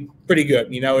to be pretty good.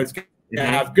 It's going to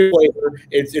have good flavor.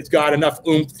 It's got enough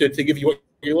oomph to give you what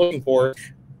you're looking for.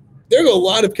 There's a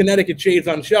lot of Connecticut shades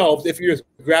on shelves, if you're just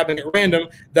grabbing at random,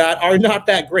 that are not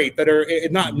that great, that are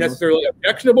not necessarily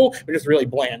objectionable, but just really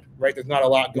bland, right? There's not a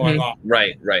lot going on.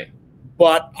 Right.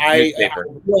 but I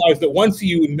realized that once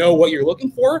you know what you're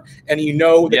looking for and you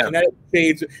know the kinetic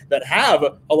shades that have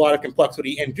a lot of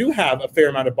complexity and do have a fair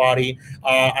amount of body,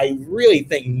 I really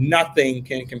think nothing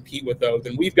can compete with those.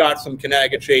 And we've got some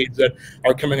Connecticut shades that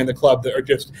are coming in the club that are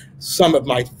just some of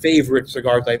my favorite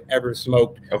cigars I've ever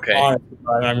smoked. Okay.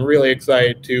 And I'm really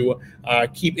excited to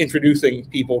keep introducing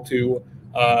people to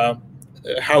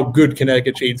how good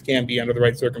Connecticut shades can be under the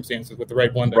right circumstances with the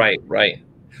right blending. Right.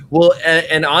 Well,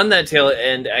 and on that tail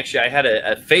end, actually, I had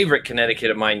a favorite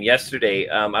Connecticut of mine yesterday.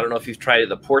 I don't know if you've tried it,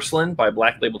 the Porcelain by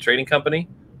Black Label Trading Company.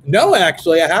 No,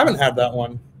 actually, I haven't had that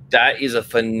one. That is a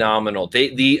phenomenal.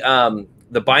 The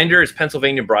binder is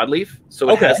Pennsylvania broadleaf, so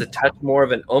it has a touch more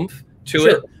of an oomph to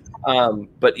it.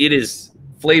 But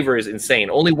flavor is insane.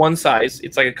 Only one size.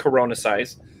 It's like a Corona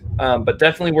size, but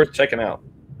definitely worth checking out.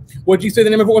 What did you say the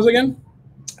name of it was again?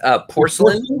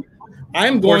 Porcelain.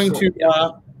 I'm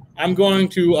going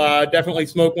to definitely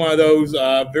smoke one of those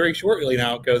very shortly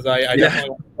now, because I definitely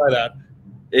want to try that.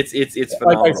 It's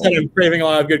phenomenal. Like I said, I'm craving a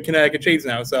lot of good Connecticut shades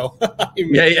now. So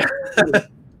yeah.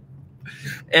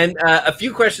 And a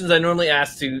few questions I normally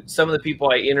ask to some of the people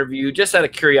I interview, just out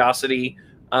of curiosity.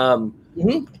 Do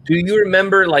you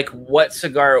remember like what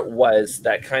cigar it was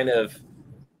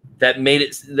that made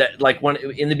it, that like when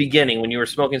in the beginning when you were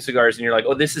smoking cigars and you're like,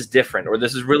 oh, this is different, or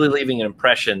this is really leaving an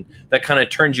impression, that kind of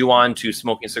turned you on to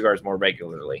smoking cigars more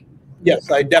regularly?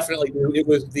 Yes, I definitely do. It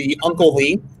was the Uncle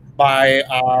Lee by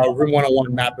Room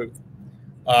 101 Matt Booth.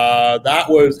 That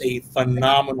was a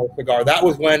phenomenal cigar. That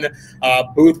was when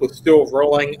Booth was still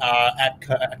rolling at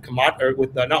Camacho,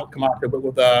 not Camacho, but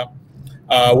with the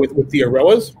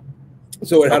Aroas.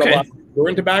 So it had a lot of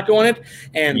brewing tobacco in it,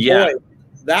 and boy,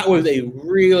 that was a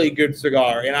really good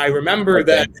cigar. And I remember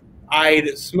that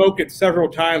I'd smoked it several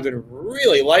times and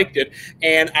really liked it.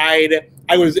 And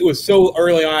it was so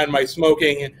early on in my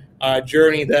smoking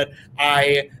journey that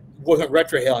I wasn't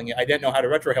retrohaling it. I didn't know how to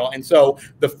retrohale. And so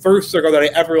the first cigar that I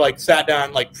ever sat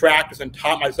down, practiced and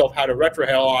taught myself how to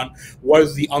retrohale on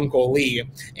was the Uncle Lee.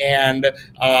 And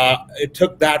it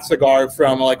took that cigar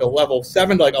from a level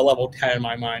 7 to a level 10 in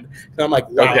my mind. So I'm like,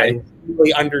 wow, I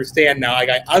really understand now.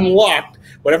 I unlocked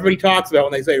what everybody talks about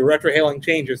when they say retrohaling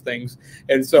changes things.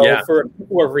 And so for a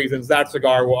couple of reasons, that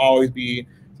cigar will always be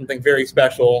something very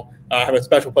special. Have a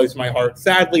special place in my heart.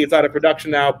 Sadly, it's out of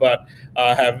production now, but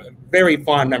have very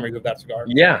fond memories of that cigar.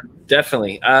 Yeah,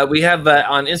 definitely. We have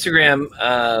on Instagram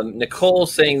Nicole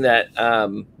saying that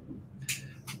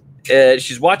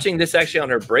she's watching this actually on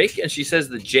her break, and she says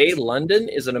the J London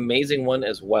is an amazing one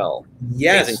as well.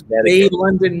 Yes, J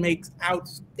London makes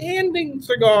outstanding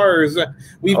cigars.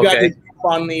 We've got this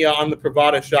on the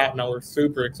Privada shop now. We're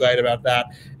super excited about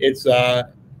that. It's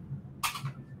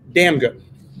damn good.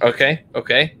 Okay.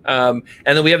 And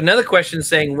then we have another question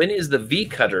saying, when is the V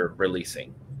Cutter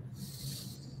releasing?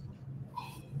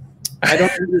 I don't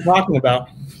know what you're talking about.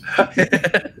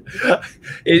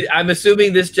 I'm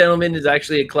assuming this gentleman is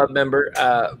actually a club member,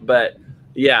 but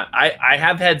yeah, I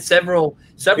have had several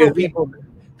people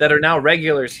that are now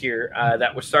regulars here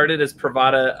that were started as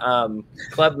Privada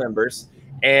club members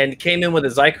and came in with a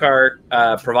Zycar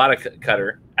Privada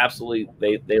cutter.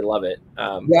 Absolutely, they love it.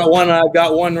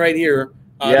 Got one right here.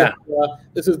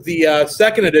 This is the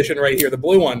second edition right here, the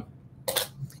blue one.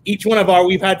 Each one of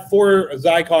we've had 4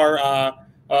 Zycar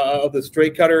of the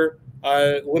straight cutter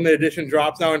limited edition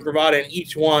drops now in Privada, and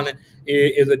each one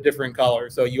is a different color,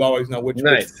 so you always know which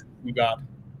you got.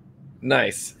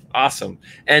 Nice, awesome.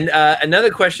 And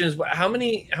another question is, how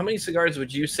many cigars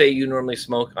would you say you normally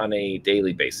smoke on a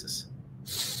daily basis?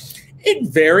 It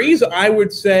varies. I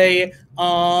would say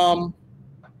somewhere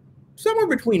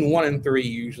between 1 and 3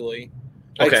 usually.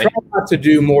 I try not to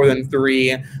do more than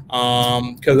 3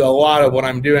 because a lot of what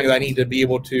I'm doing is I need to be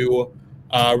able to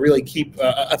really keep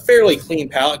a fairly clean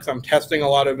palate, because I'm testing a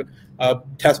lot of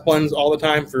test blends all the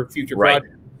time for future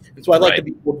projects. And so I'd like to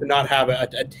be able to not have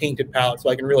a tainted palate, so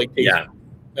I can really taste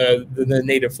the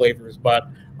native flavors. But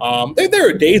there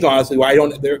are days, honestly,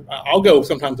 where I'll go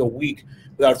sometimes a week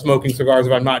without smoking cigars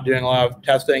if I'm not doing a lot of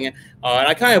testing. And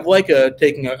I kind of like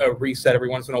taking a reset every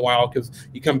once in a while, because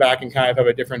you come back and kind of have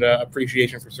a different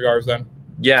appreciation for cigars then.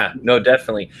 Yeah, no,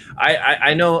 definitely.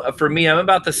 I know for me, I'm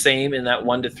about the same in that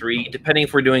 1 to 3, depending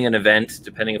if we're doing an event,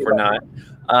 depending if we're not.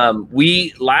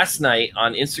 We last night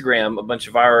on Instagram, a bunch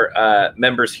of our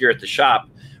members here at the shop,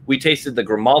 we tasted the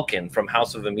Grimalkin from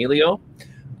House of Emilio.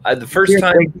 The first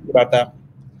time about that.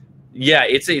 Yeah,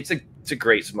 it's a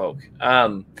great smoke.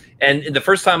 And the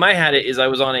first time I had it is I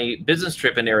was on a business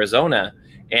trip in Arizona,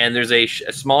 and there's a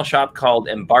small shop called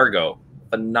Embargo,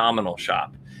 phenomenal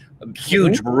shop.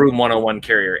 huge Room 101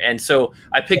 carrier. And so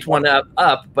I picked one up,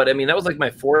 but I mean, that was like my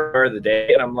fourth bar of the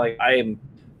day. And I'm like,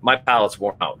 my palate's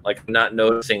worn out. Like, I'm not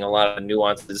noticing a lot of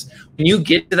nuances. When you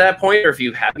get to that point, or if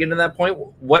you have gotten to that point,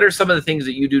 what are some of the things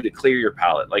that you do to clear your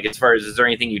palate? Like, as far as, is there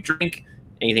anything you drink,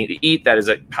 anything to eat that is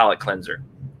a palate cleanser?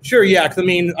 Sure, yeah, because I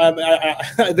mean,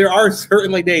 there are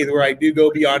certainly days where I do go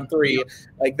beyond 3,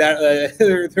 like that.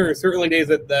 There are certainly days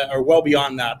that are well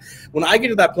beyond that. When I get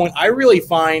to that point, I really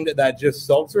find that just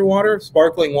seltzer water,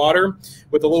 sparkling water,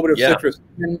 with a little bit of citrus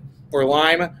or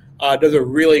lime, does a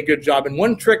really good job. And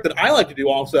one trick that I like to do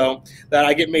also, that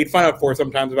I get made fun of for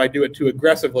sometimes if I do it too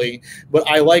aggressively, but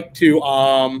I like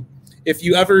to, if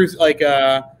you ever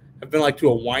have been like to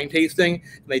a wine tasting,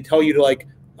 and they tell you to like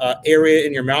area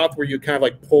in your mouth where you kind of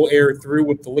like pull air through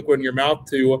with the liquid in your mouth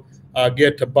to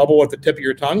get to bubble at the tip of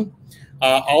your tongue.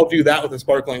 I'll do that with the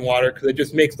sparkling water because it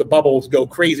just makes the bubbles go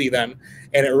crazy then,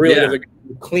 and it really does a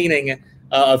good cleaning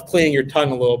of cleaning your tongue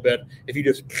a little bit if you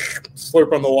just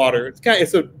slurp on the water. It's kind of,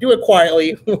 so do it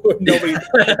quietly. Nobody,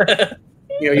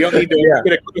 you don't need to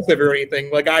get aggressive or anything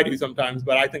like I do sometimes,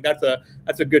 but I think that's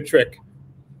a good trick.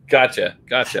 Gotcha.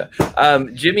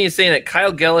 Jimmy is saying that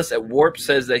Kyle Gellis at Warp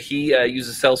says that he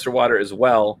uses seltzer water as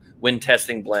well when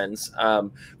testing blends.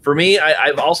 For me,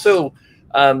 I've also,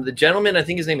 the gentleman, I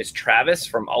think his name is Travis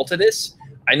from Altadis.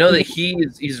 I know that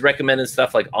he's recommended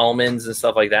stuff like almonds and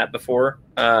stuff like that before.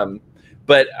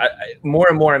 But more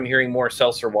and more, I'm hearing more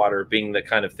seltzer water being the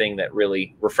kind of thing that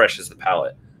really refreshes the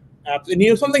palate.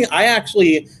 And something I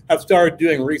actually have started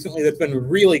doing recently that's been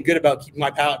really good about keeping my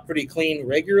palate pretty clean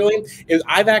regularly is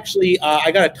I've actually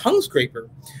I got a tongue scraper,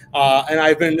 and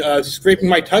I've been scraping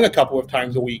my tongue a couple of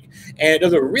times a week, and it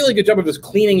does a really good job of just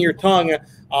cleaning your tongue in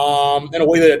a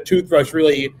way that a toothbrush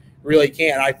really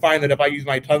can. I find that if I use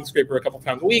my tongue scraper a couple of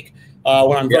times a week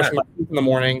when I'm brushing my teeth in the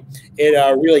morning, it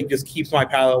really just keeps my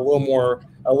palate a little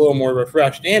more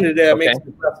refreshed, and it makes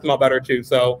the breath smell better too.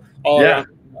 So all around,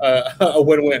 a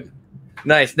win-win.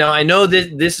 Nice. Now, I know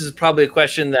that this is probably a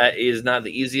question that is not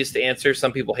the easiest to answer.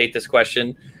 Some people hate this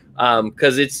question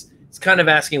because it's kind of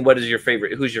asking who's your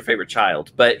favorite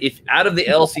child. But if out of the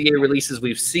LCA releases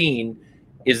we've seen,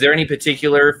 is there any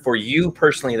particular for you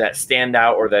personally that stand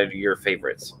out or that are your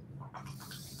favorites?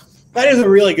 That is a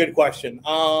really good question.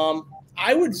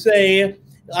 I would say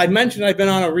I mentioned I've been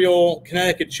on a real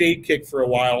Connecticut shade kick for a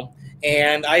while,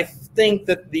 and I think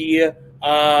that the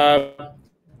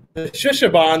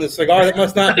Shishabon, the cigar that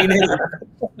must not be named.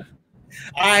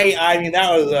 I mean, that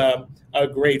was a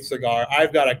great cigar.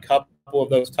 I've got a couple of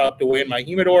those tucked away in my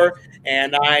humidor,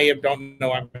 and I don't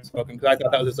know I'm smoking because I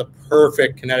thought that was just a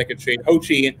perfect Connecticut shade.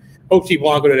 Hochi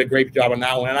Blanco did a great job on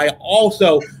that one, and I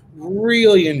also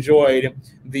really enjoyed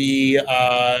the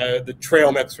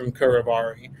trail mix from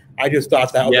Curavari. I just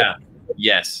thought that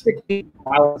was a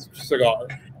balanced cigar.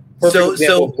 Perfect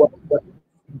example of what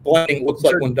blending looks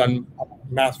like when done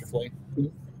masterfully.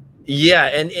 Yeah,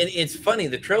 and it's funny.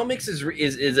 The trail mix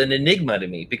is an enigma to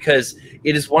me because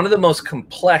it is one of the most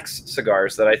complex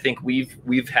cigars that I think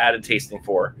we've had a tasting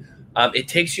for. It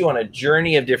takes you on a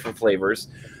journey of different flavors,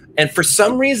 and for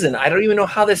some reason, I don't even know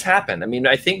how this happened. I mean,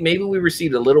 I think maybe we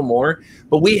received a little more,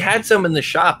 but we had some in the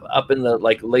shop up in the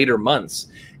later months,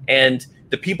 and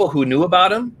the people who knew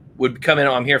about them would come in.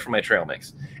 Oh, I'm here for my trail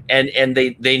mix. And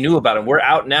they knew about them. We're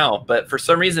out now, but for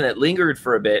some reason it lingered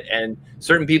for a bit, and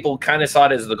certain people kind of saw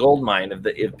it as the gold mine of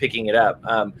picking it up.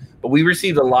 But we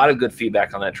received a lot of good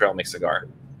feedback on that trail mix cigar.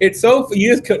 It's so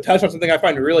you just touched on something I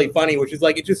find really funny, which is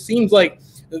it just seems like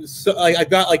I've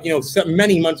got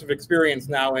many months of experience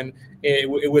now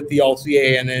with the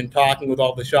LCA and then talking with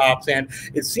all the shops, and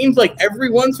it seems like every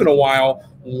once in a while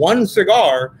one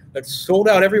cigar that's sold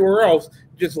out everywhere else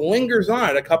just lingers on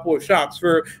at a couple of shops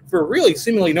for really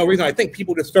seemingly no reason. I think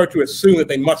people just start to assume that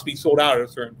they must be sold out at a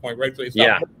certain point, right? So they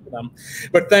stop looking for them.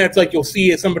 But then it's like you'll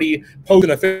see somebody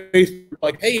posting a Facebook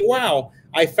like, "Hey, wow,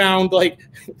 I found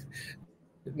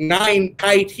 9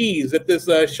 high teas at this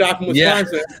shop in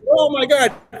Wisconsin." Yeah. Oh my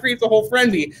God, it creates a whole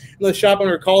frenzy. And the shop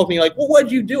owner calls me like, "Well,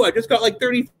 what'd you do? I just got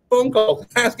 30 phone calls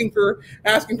asking for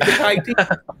the high tea."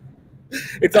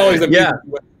 It's always amusing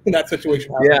when that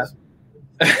situation happens. Yeah.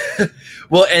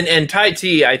 Well, and Thai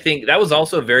tea, I think that was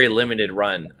also a very limited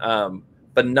run.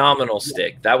 Phenomenal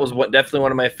stick. That was definitely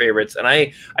one of my favorites. And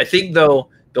I think though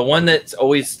the one that's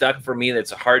always stuck for me,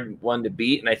 that's a hard one to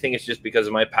beat, and I think it's just because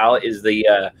of my palate, is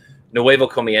the Nuevo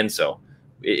Comienzo.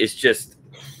 It's just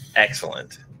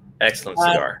excellent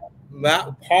cigar.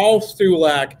 Paul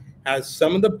Stulak has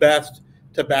some of the best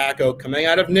tobacco coming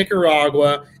out of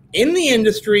Nicaragua in the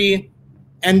industry.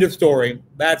 End of story.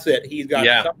 That's it. He's got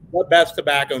some of the best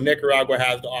tobacco Nicaragua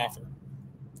has to offer.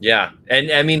 Yeah,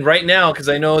 and I mean right now, because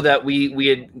I know that we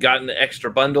had gotten the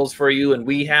extra bundles for you, and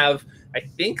we have I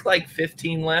think like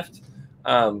 15 left.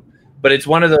 But it's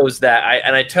one of those that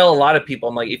I tell a lot of people,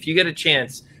 I'm like, if you get a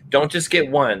chance, don't just get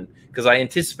one, because I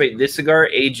anticipate this cigar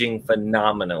aging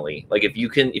phenomenally. Like if you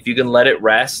can let it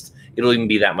rest, it'll even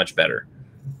be that much better.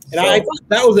 And so, I thought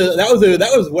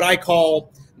that was what I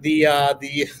call the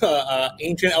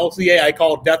ancient LCA. I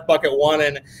call Death Bucket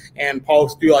 1 and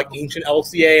Paul's do like ancient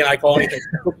LCA, and I call anything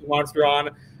Cookie Monster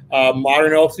on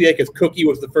modern LCA, because Cookie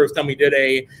was the first time we did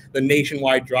the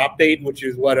nationwide drop date, which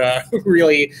is what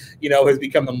really has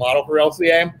become the model for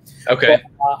LCA. Okay.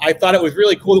 But, I thought it was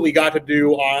really cool that we got to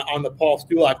do on the Paul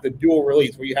Stulak the dual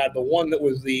release, where you had the one that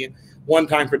was the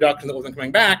one-time production that wasn't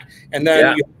coming back, and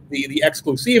then the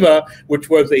Exclusiva, which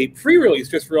was a pre-release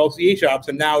just for LCA shops,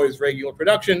 and now is regular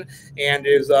production and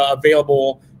is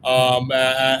available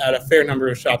at a fair number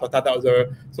of shops. I thought that was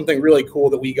something really cool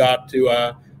that we got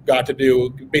to do,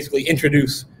 basically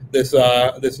introduce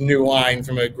this new line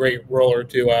from a great roller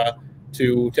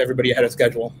to everybody ahead of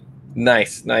schedule.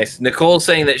 Nice. Nicole's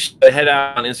saying that she would head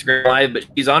out on Instagram Live, but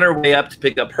she's on her way up to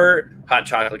pick up her hot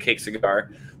chocolate cake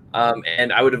cigar.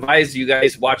 And I would advise you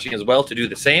guys watching as well to do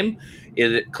the same.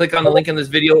 Click on the link in this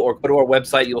video or go to our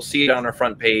website. You'll see it on our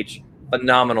front page.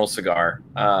 Phenomenal cigar.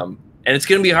 And it's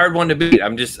going to be a hard one to beat.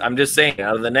 I'm just saying,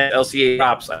 out of the net LCA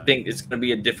drops, I think it's going to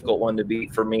be a difficult one to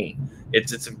beat for me.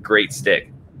 It's a great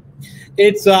stick.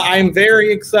 I'm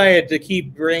very excited to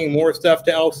keep bringing more stuff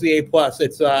to LCA Plus.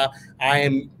 I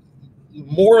am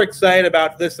more excited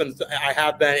about this than I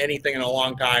have been anything in a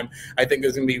long time. I think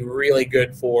this is going to be really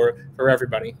good for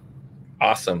everybody.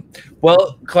 Awesome.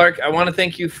 Well, Clark, I want to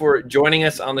thank you for joining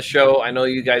us on the show. I know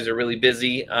you guys are really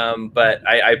busy, but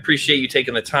I appreciate you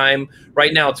taking the time.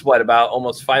 Right now, it's what, about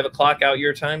almost 5 o'clock out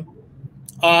your time?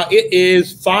 It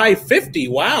is 5:50.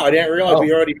 Wow, I didn't realize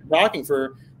we already been talking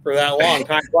for that long.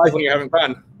 Time flies when you're having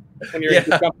fun. When you're in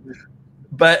good company.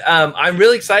 But I'm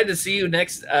really excited to see you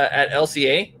next at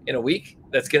LCA in a week.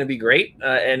 That's going to be great.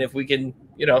 And if we can,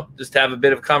 just have a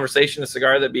bit of conversation, a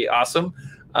cigar, that'd be awesome.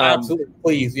 Absolutely,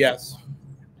 please, yes.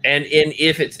 And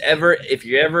if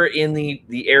you're ever in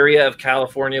the area of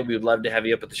California, we would love to have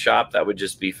you up at the shop. That would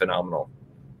just be phenomenal.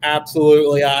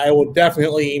 Absolutely. I will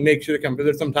definitely make sure to come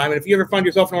visit sometime. And if you ever find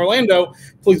yourself in Orlando,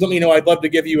 please let me know. I'd love to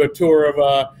give you a tour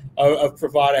of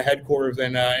Privada headquarters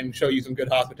and show you some good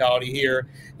hospitality here.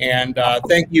 And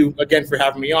thank you again for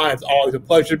having me on. It's always a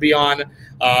pleasure to be on.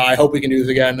 I hope we can do this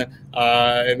again,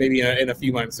 maybe in a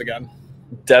few months again.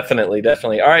 Definitely.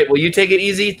 All right. Well, you take it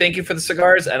easy. Thank you for the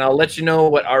cigars, and I'll let you know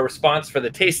what our response for the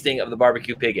tasting of the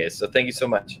barbecue pig is. So thank you so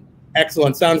much.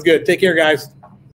 Excellent. Sounds good. Take care, guys.